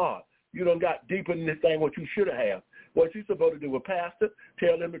into your heart. You done got deeper in this thing what you should have. What you supposed to do with pastor,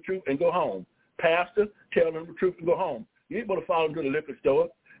 tell them the truth and go home. Pastor, tell them the truth and go home. You ain't going to follow them to the liquor store.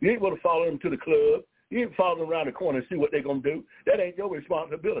 You ain't going to follow them to the club. You ain't follow them around the corner and see what they're going to do. That ain't your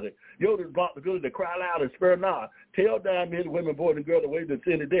responsibility. Your responsibility to cry loud and spare not. Tell down men, women, boys, and girls the way to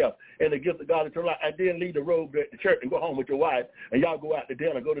sin to death and the gift of God eternal life, and then leave the robe at the church and go home with your wife, and y'all go out to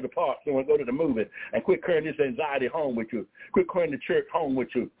dinner, go to the park, and go to the movie, and quit carrying this anxiety home with you. Quit carrying the church home with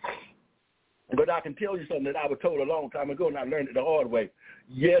you. But I can tell you something that I was told a long time ago, and I learned it the hard way.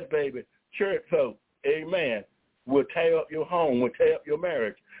 Yes, baby, church folk, amen, will tear up your home, will tear up your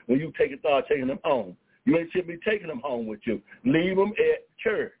marriage when you start taking them home. You ain't should be taking them home with you. Leave them at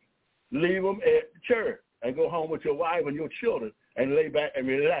church. Leave them at church and go home with your wife and your children and lay back and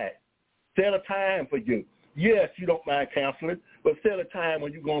relax. Set a time for you. Yes, you don't mind counseling, but set a time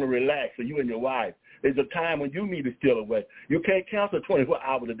when you're going to relax for you and your wife. There's a time when you need to steal away. You can't counsel 24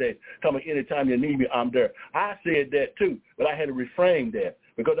 hours a day. Tell me anytime you need me, I'm there. I said that too, but I had to reframe that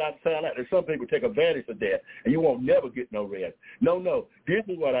because I found out that some people take advantage of that, and you won't never get no rest. No. This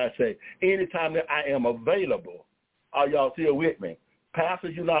is what I say. Anytime that I am available, are y'all still with me?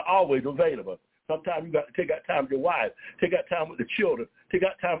 Pastors, you're not always available. Sometimes you got to take out time with your wife, take out time with the children, take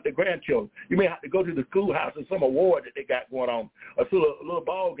out time with the grandchildren. You may have to go to the schoolhouse and some award that they got going on, or to a little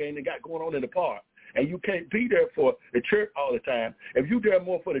ball game they got going on in the park. And you can't be there for the church all the time. If you're there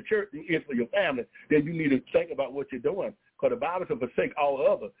more for the church than you is for your family, then you need to think about what you're doing. Because the Bible says forsake all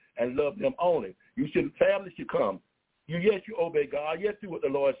others and love them only. Family should come. Yes, you obey God. Yes, do what the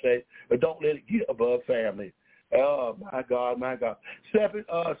Lord says, but don't let it get above family. Oh, my God, my God.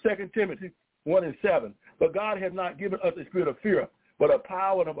 2 Timothy 1:7. But God has not given us a spirit of fear, but a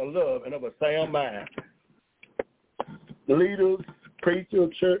power and of a love and of a sound mind. Leaders,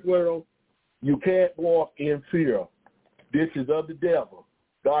 preachers, church world, you can't walk in fear. This is of the devil.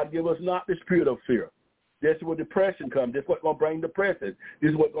 God give us not the spirit of fear. This is where depression comes. This is what's going to bring depression.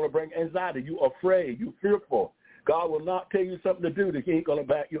 This is what's going to bring anxiety. You're afraid. You're fearful. God will not tell you something to do that he ain't going to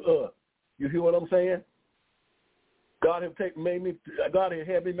back you up. You hear what I'm saying? God had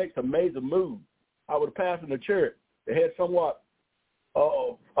had me make some major moves. I was pastoring the church. They had somewhat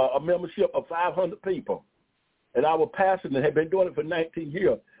a membership of 500 people. And I was pastoring and had been doing it for 19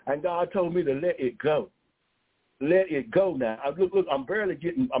 years. And God told me to let it go. Let it go now. Look, I'm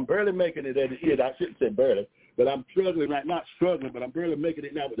barely making it as it is. I shouldn't say barely, but I'm struggling, not struggling, but I'm barely making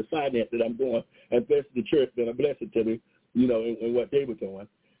it now with the finance that I'm doing and blessing the church that I'm blessing to me, and what they were doing.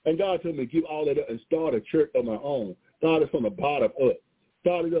 And God told me to give all that up and start a church of my own. Started from the bottom up.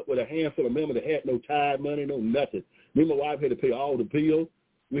 Started up with a handful of members that had no tithe money, no nothing. Me and my wife had to pay all the bills.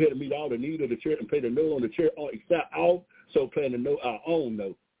 We had to meet all the needs of the church and pay the note on the church, except also paying the note, our own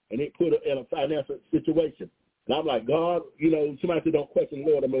note. And it put us in a financial situation. And I'm like, God, somebody said don't question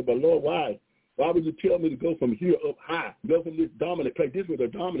the Lord. I'm like, but Lord, why? Why would you tell me to go from here up high, go from this dominant place? This was a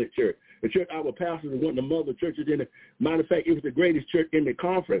dominant church. The church our pastor was one of the mother churches in the, matter of fact, it was the greatest church in the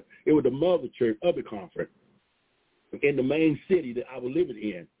conference. It was the mother church of the conference in the main city that I was living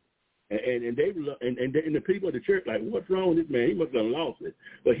in. And the people of the church, like, what's wrong with this man? He must have lost it.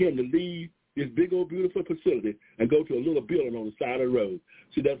 But him to leave this big old beautiful facility and go to a little building on the side of the road.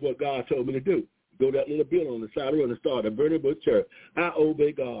 See, that's what God told me to do. Go to that little building on the side of the road and start a burning bush church. I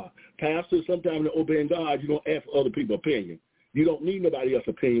obey God. Pastor, sometimes in obeying God, you don't ask for other people's opinion. You don't need nobody else's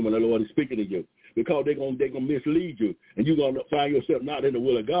opinion when the Lord is speaking to you, because they're gonna mislead you, and you're gonna find yourself not in the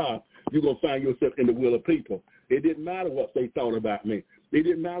will of God. You're gonna find yourself in the will of people. It didn't matter what they thought about me. It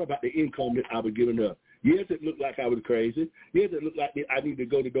didn't matter about the income that I was giving up. Yes, it looked like I was crazy. Yes, it looked like I needed to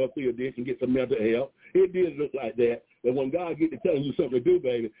go to Dorothea Dish and get some mental help. It did look like that. But when God gets to telling you something to do,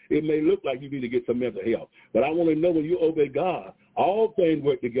 baby, it may look like you need to get some mental help. But I want to know when you obey God, all things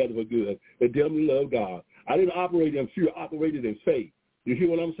work together for good. The them who love God. I didn't operate in fear. I operated in faith. You hear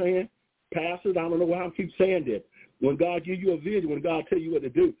what I'm saying? Pastors, I don't know why I keep saying this. When God gives you a vision, when God tells you what to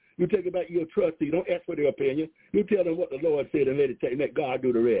do, you take it back to your trustee. Don't ask for their opinion. You tell them what the Lord said and let God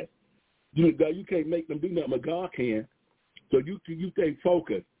do the rest. You can't make them do nothing, but God can. So you stay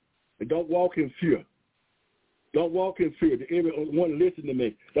focused and don't walk in fear. Don't walk in fear. To everyone listen to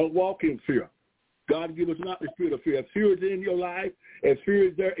me. Don't walk in fear. God give us not the spirit of fear. If fear is in your life, if fear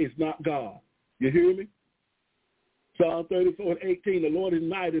is there, it's not God. You hear me? Psalm 34:18, the Lord is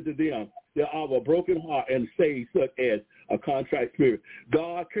nigh to them that are of a broken heart and save such as a contrite spirit.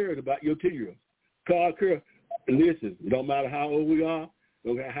 God cares about your tears. God cares. Listen, it don't matter how old we are.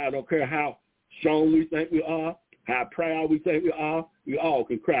 Don't care how strong we think we are, how proud we think we all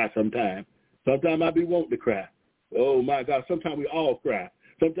can cry sometimes. Sometimes I be wanting to cry. Oh, my God, sometimes we all cry.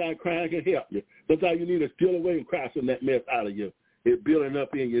 Sometimes crying can help you. Sometimes you need to steal away and cry some of that mess out of you. It's building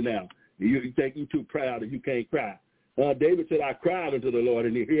up in you now. You think you're too proud and you can't cry. David said, I cried unto the Lord,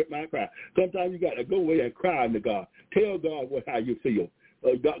 and he heard my cry. Sometimes you got to go away and cry unto God. Tell God how you feel.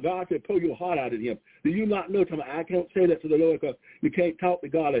 God said, pull your heart out of him. Do you not know? I can't say that to the Lord because you can't talk to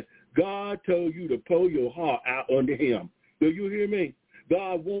God. God told you to pull your heart out under him. Do you hear me?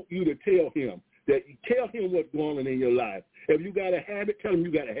 God wants you to tell him what's going on in your life. If you got a habit, tell him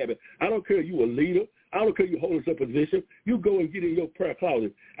you got a habit. I don't care if you a leader. I don't care if you hold a position. You go and get in your prayer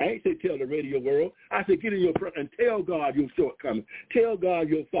closet. I ain't say tell the radio world. I said get in your prayer and tell God your shortcomings. Tell God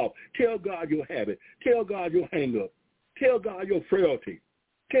your fault. Tell God your habit. Tell God your hang-up. Tell God your frailty.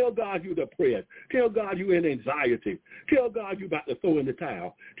 Tell God you're depressed. Tell God you're in anxiety. Tell God you're about to throw in the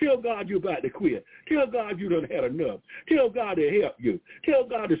towel. Tell God you're about to quit. Tell God you done had enough. Tell God to help you. Tell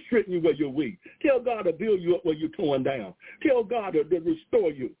God to strengthen you where you're weak. Tell God to build you up where you're torn down. Tell God to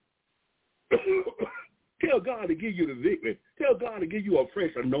restore you. Tell God to give you the victory. Tell God to give you a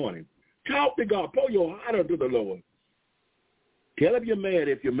fresh anointing. Talk to God. Pour your heart unto the Lord. Tell him you're mad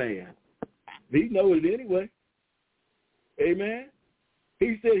if you're mad. He knows it anyway. Amen.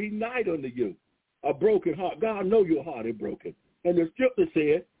 He said he nigh unto you, a broken heart. God know your heart is broken. And the scripture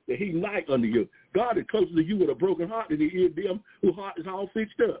said that he nigh unto you. God is closer to you with a broken heart than he is them whose heart is all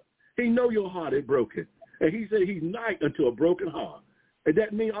fixed up. He know your heart is broken. And he said he's nigh unto a broken heart. And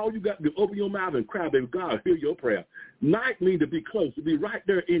that means all you got to do is open your mouth and cry, baby. God hear your prayer. Night means to be close, to be right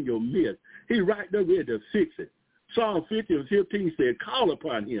there in your midst. He's right there ready to fix it. Psalm 50:15 said, call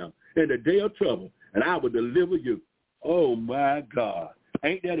upon him in the day of trouble, and I will deliver you. Oh, my God.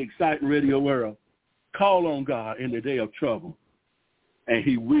 Ain't that exciting, radio world? Call on God in the day of trouble, and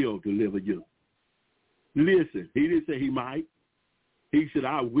he will deliver you. Listen, he didn't say he might. He said,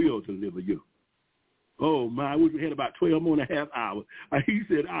 I will deliver you. Oh, my, we had about 12 more and a half hours. He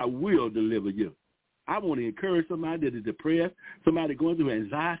said, I will deliver you. I want to encourage somebody that is depressed, somebody going through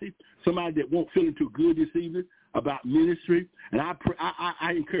anxiety, somebody that won't feeling too good this evening about ministry. And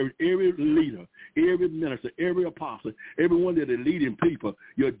I encourage every leader, every minister, every apostle, everyone that is leading people,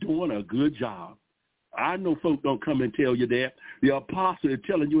 you're doing a good job. I know folks don't come and tell you that. The apostle is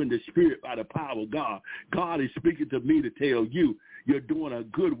telling you in the spirit by the power of God. God is speaking to me to tell you you're doing a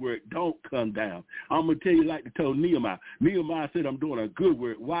good work. Don't come down. I'm going to tell you like I told Nehemiah. Nehemiah said, I'm doing a good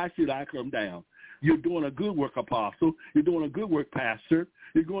work. Why should I come down? You're doing a good work, apostle. You're doing a good work, pastor.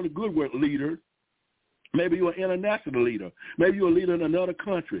 You're doing a good work, leader. Maybe you're an international leader. Maybe you're a leader in another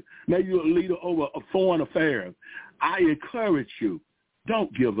country. Maybe you're a leader over foreign affairs. I encourage you,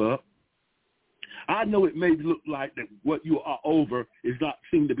 don't give up. I know it may look like that what you are over is not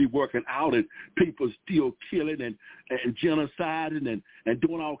seem to be working out, and people still killing and genociding and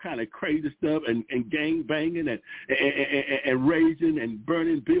doing all kind of crazy stuff and gang banging and raging and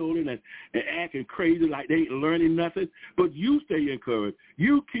burning buildings and acting crazy like they ain't learning nothing. But you stay encouraged.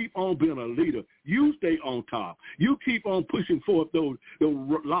 You keep on being a leader. You stay on top. You keep on pushing forth those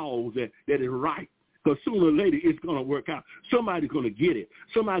laws that is right. Because sooner or later, it's going to work out. Somebody's going to get it.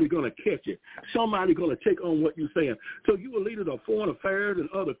 Somebody's going to catch it. Somebody's going to take on what you're saying. So you a leader of foreign affairs in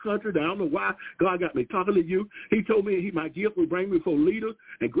other countries. I don't know why God got me talking to you. He told me my gift would bring me before leaders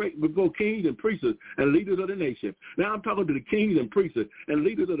and before kings and priests and leaders of the nation. Now I'm talking to the kings and priests and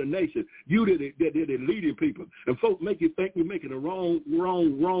leaders of the nation. You that are leading people. And folks make you think you're making a wrong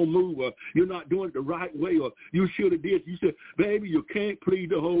move, or you're not doing it the right way, or you should have did. You said, baby, you can't please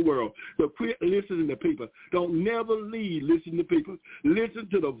the whole world. So quit listening to people. Don't never listen to people. Listen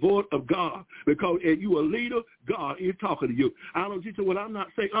to the voice of God, because if you a leader, God is talking to you. I don't you say, well, I'm not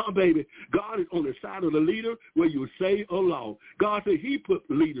saying, baby. God is on the side of the leader where you say or law. God said he put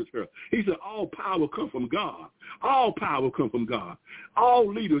leaders here. He said all power comes from God. All power comes from God. All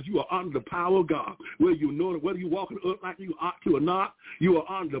leaders, you are under the power of God. Whether you know whether you're walking up like you ought to or not, you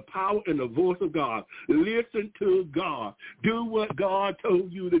are under the power and the voice of God. Listen to God. Do what God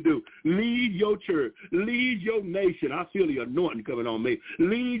told you to do. Lead your church. Lead your nation. I feel the anointing coming on me.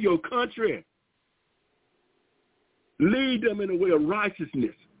 Lead your country. Lead them in a way of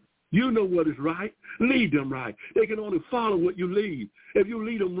righteousness. You know what is right. Lead them right. They can only follow what you lead. If you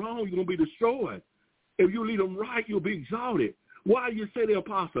lead them wrong, you're going to be destroyed. If you lead them right, you'll be exalted. Why you say the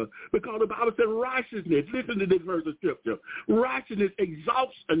apostle? Because the Bible said righteousness, listen to this verse of scripture, righteousness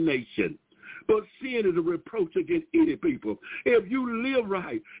exalts a nation, but sin is a reproach against any people. If you live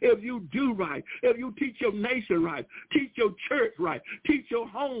right, if you do right, if you teach your nation right, teach your church right, teach your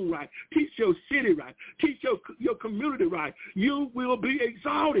home right, teach your city right, teach your community right, you will be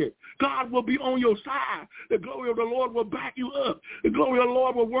exalted. God will be on your side. The glory of the Lord will back you up. The glory of the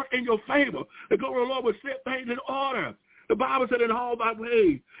Lord will work in your favor. The glory of the Lord will set things in order. The Bible said, in all thy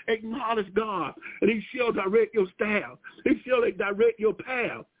ways, acknowledge God, and he shall direct your staff. He shall direct your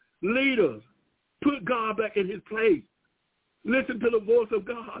path. Leaders, put God back in his place. Listen to the voice of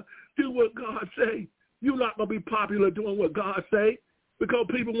God. Do what God say. You're not going to be popular doing what God say, because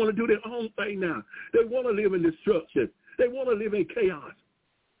people want to do their own thing now. They want to live in destruction. They want to live in chaos.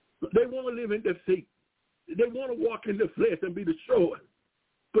 They want to live in defeat. They want to walk in the flesh and be destroyed.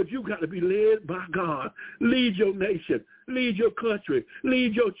 But you got to be led by God. Lead your nation. Lead your country.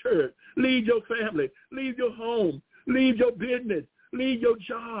 Lead your church. Lead your family. Lead your home. Lead your business. Lead your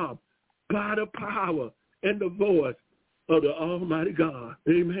job by the power and the voice of the Almighty God.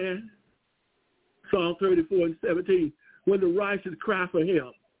 Amen. Psalm 34:17. When the righteous cry for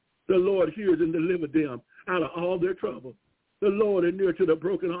help, the Lord hears and delivers them out of all their trouble. The Lord is near to the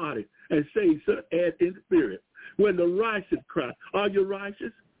brokenhearted and saves such as in spirit. When the righteous cry, are you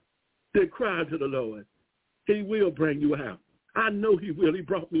righteous? Then cry to the Lord. He will bring you out. I know he will. He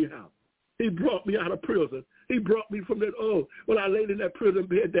brought me out. He brought me out of prison. He brought me from that, when I laid in that prison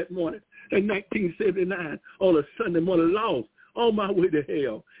bed that morning in 1979 on a Sunday morning, lost on my way to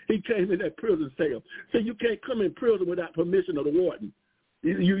hell. He came in that prison cell. So you can't come in prison without permission of the warden.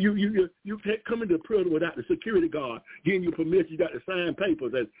 You can't come into prison without the security guard giving you permission. You got to sign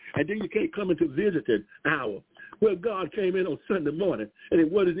papers, and then you can't come into visiting hour. Well, God came in on Sunday morning, and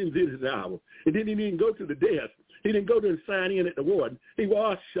it wasn't in visiting hour. And then he didn't go to the desk. He didn't go there and sign in at the warden. He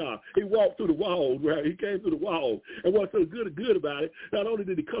was sharp. He walked through the wall. Right? He came through the wall. And what's so good about it, not only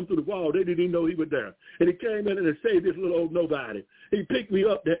did he come through the wall, they didn't even know he was there. And he came in and saved this little old nobody. He picked me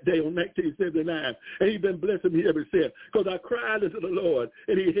up that day on 1979, and he's been blessing me ever since, because I cried unto the Lord,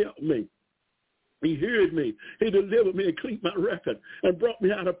 and he helped me. He heard me. He delivered me and cleaned my record and brought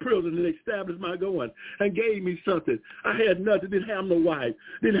me out of prison and established my going and gave me something. I had nothing. Didn't have no wife.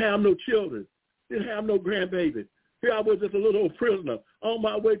 Didn't have no children. Didn't have no grandbaby. Here I was just a little old prisoner on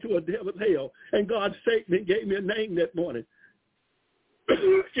my way to a devil's hell, and God saved me and gave me a name that morning.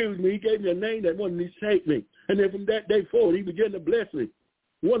 Excuse me. He gave me a name that morning, and he saved me. And then from that day forward, he began to bless me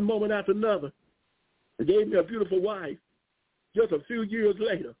one moment after another. He gave me a beautiful wife. Just a few years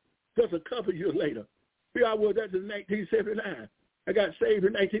later, just a couple years later, here I was, that's in 1979. I got saved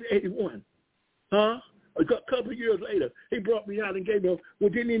in 1981. A couple years later, he brought me out and gave me,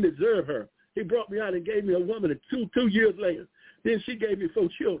 didn't even deserve her. He brought me out and gave me a woman, and two years later, then she gave me 4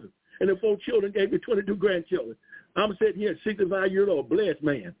 children. And the 4 children gave me 22 grandchildren. I'm sitting here, 65-year-old, blessed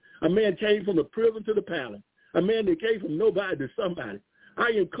man. A man came from the prison to the palace. A man that came from nobody to somebody.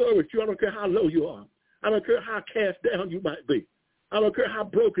 I encourage you. I don't care how low you are. I don't care how cast down you might be. I don't care how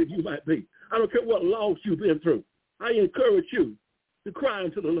broken you might be. I don't care what loss you've been through. I encourage you to cry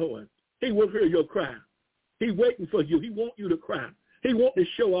unto the Lord. He will hear your cry. He's waiting for you. He wants you to cry. He wants to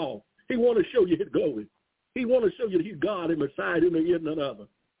show off. He wants to show you his glory. He wants to show you that he's God and Messiah, and there is none other.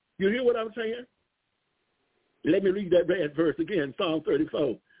 You hear what I'm saying? Let me read that bad verse again, Psalm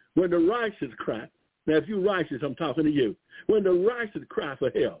 34. When the righteous cry, now if you're righteous, I'm talking to you. When the righteous cry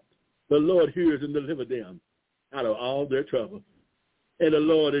for help, the Lord hears and delivers them out of all their trouble. And the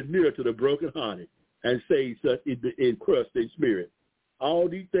Lord is near to the brokenhearted and saves such in crushed in spirit. All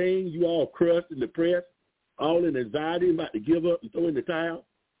these things, you all crushed and depressed, all in anxiety, about to give up and throw in the towel,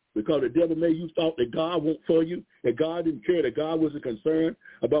 because the devil made you thought that God wasn't for you, that God didn't care, that God wasn't concerned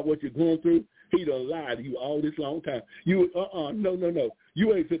about what you're going through. He done lied to you all this long time. No.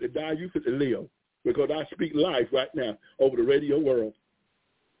 You ain't fit to die. You fit to live, because I speak life right now over the radio world.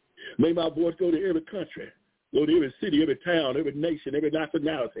 May my voice go to every country, go to every city, every town, every nation, every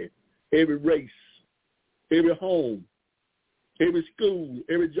nationality, every race, every home, every school,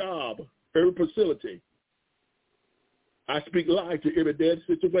 every job, every facility. I speak life to every dead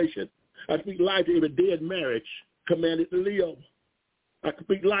situation. I speak life to every dead marriage commanded to live. I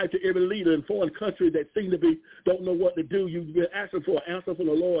speak life to every leader in foreign countries that seem to don't know what to do. You've been asking for an answer from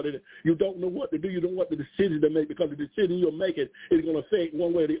the Lord, and you don't know what to do. You don't know what the decision to make, because the decision you're making is going to affect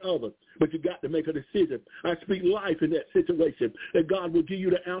one way or the other. But you got to make a decision. I speak life in that situation, that God will give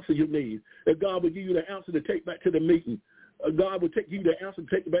you the answer you need, that God will give you the answer to take back to the meeting. God will take you the answer,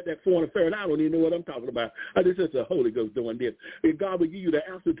 take you back that foreign affair, and I don't even know what I'm talking about. I just said the Holy Ghost doing this. If God will give you the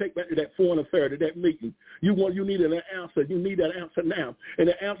answer, take back to that foreign affair, to that meeting. You need an answer. You need that answer now. And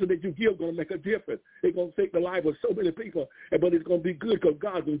the answer that you give is going to make a difference. It's going to save the life of so many people, but it's going to be good because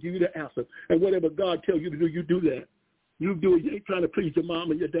God's going to give you the answer. And whatever God tells you to do, you do that. You do it. You ain't trying to please your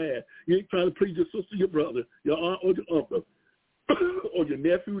mom or your dad. You ain't trying to please your sister, your brother, your aunt or your uncle, or your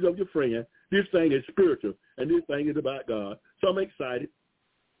nephews or your friend. This thing is spiritual, and this thing is about God. So I'm excited.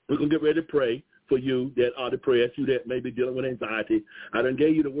 We're going to get ready to pray for you that are depressed, you that may be dealing with anxiety. I done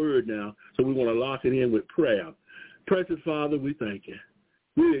gave you the word now, so we want to lock it in with prayer. Precious Father, we thank you.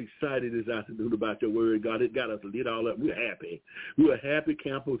 We're excited this afternoon about your word, God. It got us lit all up. We're happy. We're happy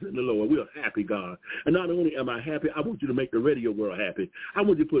campers in the Lord. We're happy, God. And not only am I happy, I want you to make the radio world happy. I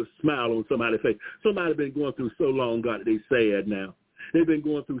want you to put a smile on somebody's face. Somebody's been going through so long, God, that they sad now. They've been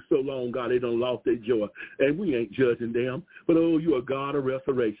going through so long, God, they done lost their joy. And we ain't judging them. But, oh, you're a God of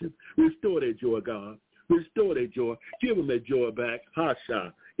restoration. Restore their joy, God. Restore their joy. Give them their joy back.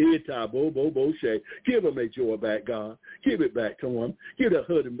 Hasha. Give them their joy back, God. Give it back to them. Give that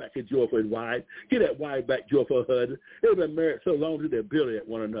husband back his joy for his wife. Give that wife back joy for her husband. They've been married so long that they're bitter at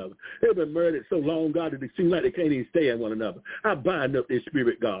one another. They've been married so long, God, that it seems like they can't even stay at one another. I bind up this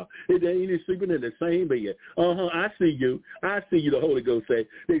spirit, God. They ain't even sleeping in the same bed. I see you. I see you, the Holy Ghost say.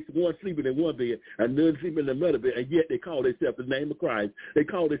 They one sleeping in one bed and none sleeping in another bed, and yet they call themselves the name of Christ. They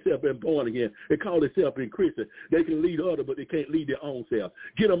call themselves being born again. They call themselves being Christian. They can lead others, but they can't lead their own self.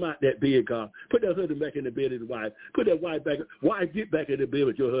 Get them out that bed, God. Put that husband back in the bed with his wife. Put that wife back. Wife, get back in the bed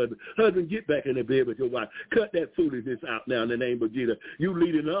with your husband. Husband, get back in the bed with your wife. Cut that foolishness out now in the name of Jesus. You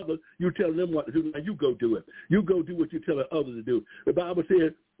leading others. You telling them what to do. Now you go do it. You go do what you're telling others to do. The Bible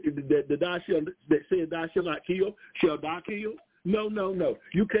says that thou shalt not kill, shall thou kill? No.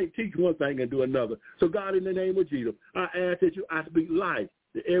 You can't teach one thing and do another. So God, in the name of Jesus, I ask that I speak life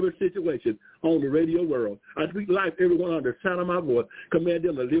to every situation on the radio world. I speak life to everyone under the sound of my voice. Command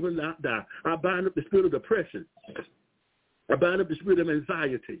them to live and not die. I bind up the spirit of depression. I bind up the spirit of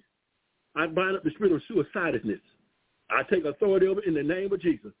anxiety. I bind up the spirit of suicidedness. I take authority over it in the name of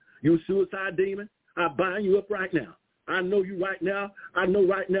Jesus. You suicide demon, I bind you up right now. I know you right now. I know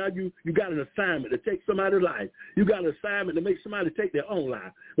right now you got an assignment to take somebody's life. You got an assignment to make somebody take their own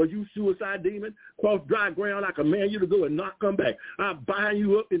life. But you suicide demon, cross dry ground, I command you to go and not come back. I bind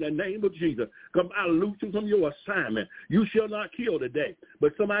you up in the name of Jesus. I loose you from your assignment. You shall not kill today,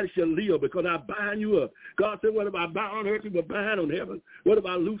 but somebody shall live because I bind you up. God said, what if I bind on earth, you will bind on heaven. What if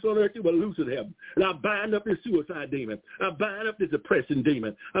I loose on earth, you will loose in heaven. And I bind up this suicide demon. I bind up this depression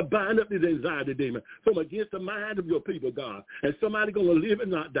demon. I bind up this anxiety demon from against the mind of your people, God. And somebody going to live and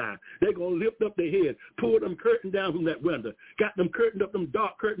not die. They're going to lift up their head, pull them curtain down from that window, got them curtained up, them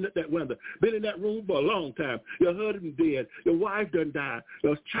dark curtain at that window, been in that room for a long time. Your husband dead. Your wife done died.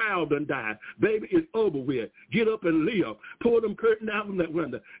 Your child done died. Baby, it's over with. Get up and live. Pull them curtain down from that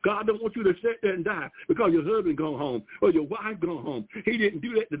window. God don't want you to sit there and die because your husband gone home or your wife gone home. He didn't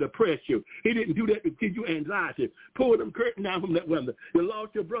do that to depress you. He didn't do that to give you anxiety. Pull them curtain down from that window. You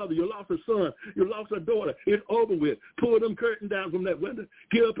lost your brother. You lost a son. You lost a daughter. It's over with. Pull them curtain down from that window.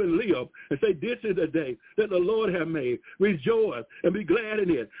 Get up and live and say, this is the day that the Lord has made. Rejoice and be glad in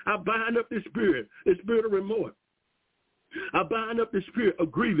it. I bind up the spirit of remorse. I bind up the spirit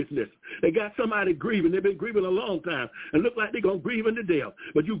of grievousness. They got somebody grieving. They've been grieving a long time and look like they're going to grieve in the death.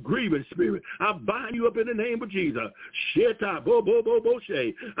 But you grieving spirit, I bind you up in the name of Jesus.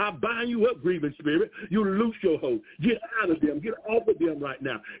 I bind you up, grieving spirit. You loose your hold. Get out of them. Get off of them right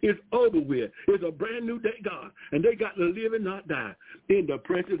now. It's over with. It's a brand new day, God. And they got to live and not die in the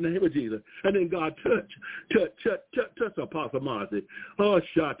precious name of Jesus. And then God touch Apostle Marcy. Oh,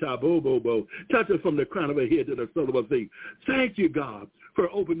 shata, bo, bo, bo. Touch her from the crown of her head to the sole of her feet. Thank you, God, for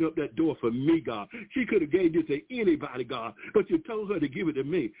opening up that door for me, God. She could have gave this to anybody, God, but you told her to give it to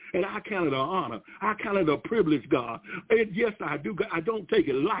me, and I count it an honor. I count it a privilege, God. And yes, I do. I don't take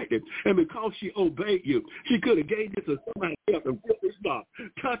it lightly. And because she obeyed you, she could have gave this to somebody else and put this, God.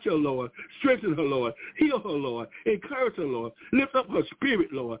 Touch her, Lord. Strengthen her, Lord. Heal her, Lord. Encourage her, Lord. Lift up her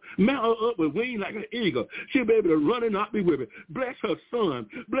spirit, Lord. Mount her up with wings like an eagle. She'll be able to run and not be weary. Bless her son.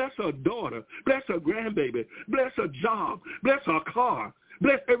 Bless her daughter. Bless her grandbaby. Bless her job. Bless her car.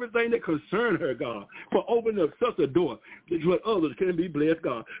 Bless everything that concerns her, God, for opening up such a door that others can be blessed,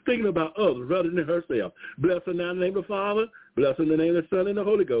 God, thinking about others rather than herself. Bless her now in the name of the Father. Bless her in the name of the Son and the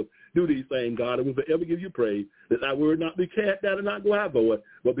Holy Ghost. Do these things, God, and we'll forever give you praise, that thy word not be cast out and not go out void,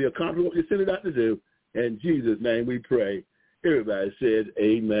 but be accomplished what you sent it out to do. In Jesus' name we pray. Everybody said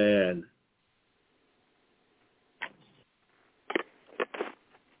amen.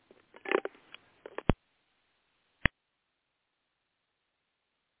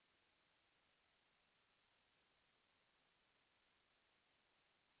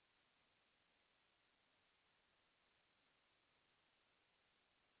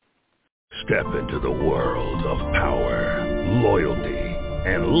 Step into the world of power, loyalty,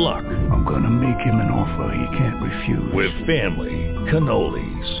 and luck. I'm gonna make him an offer he can't refuse. With family,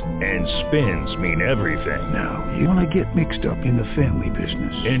 cannolis, and spins mean everything. Now, you wanna get mixed up in the family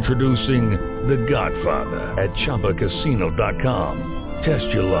business. Introducing The Godfather at ChumbaCasino.com.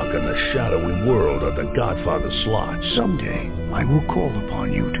 Test your luck in the shadowy world of The Godfather slot. Someday, I will call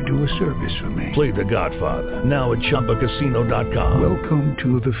upon you to do a service for me. Play The Godfather, now at ChumbaCasino.com. Welcome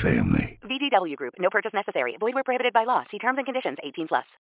to the family. VGW Group. No purchase necessary. Void where prohibited by law. See terms and conditions. 18+.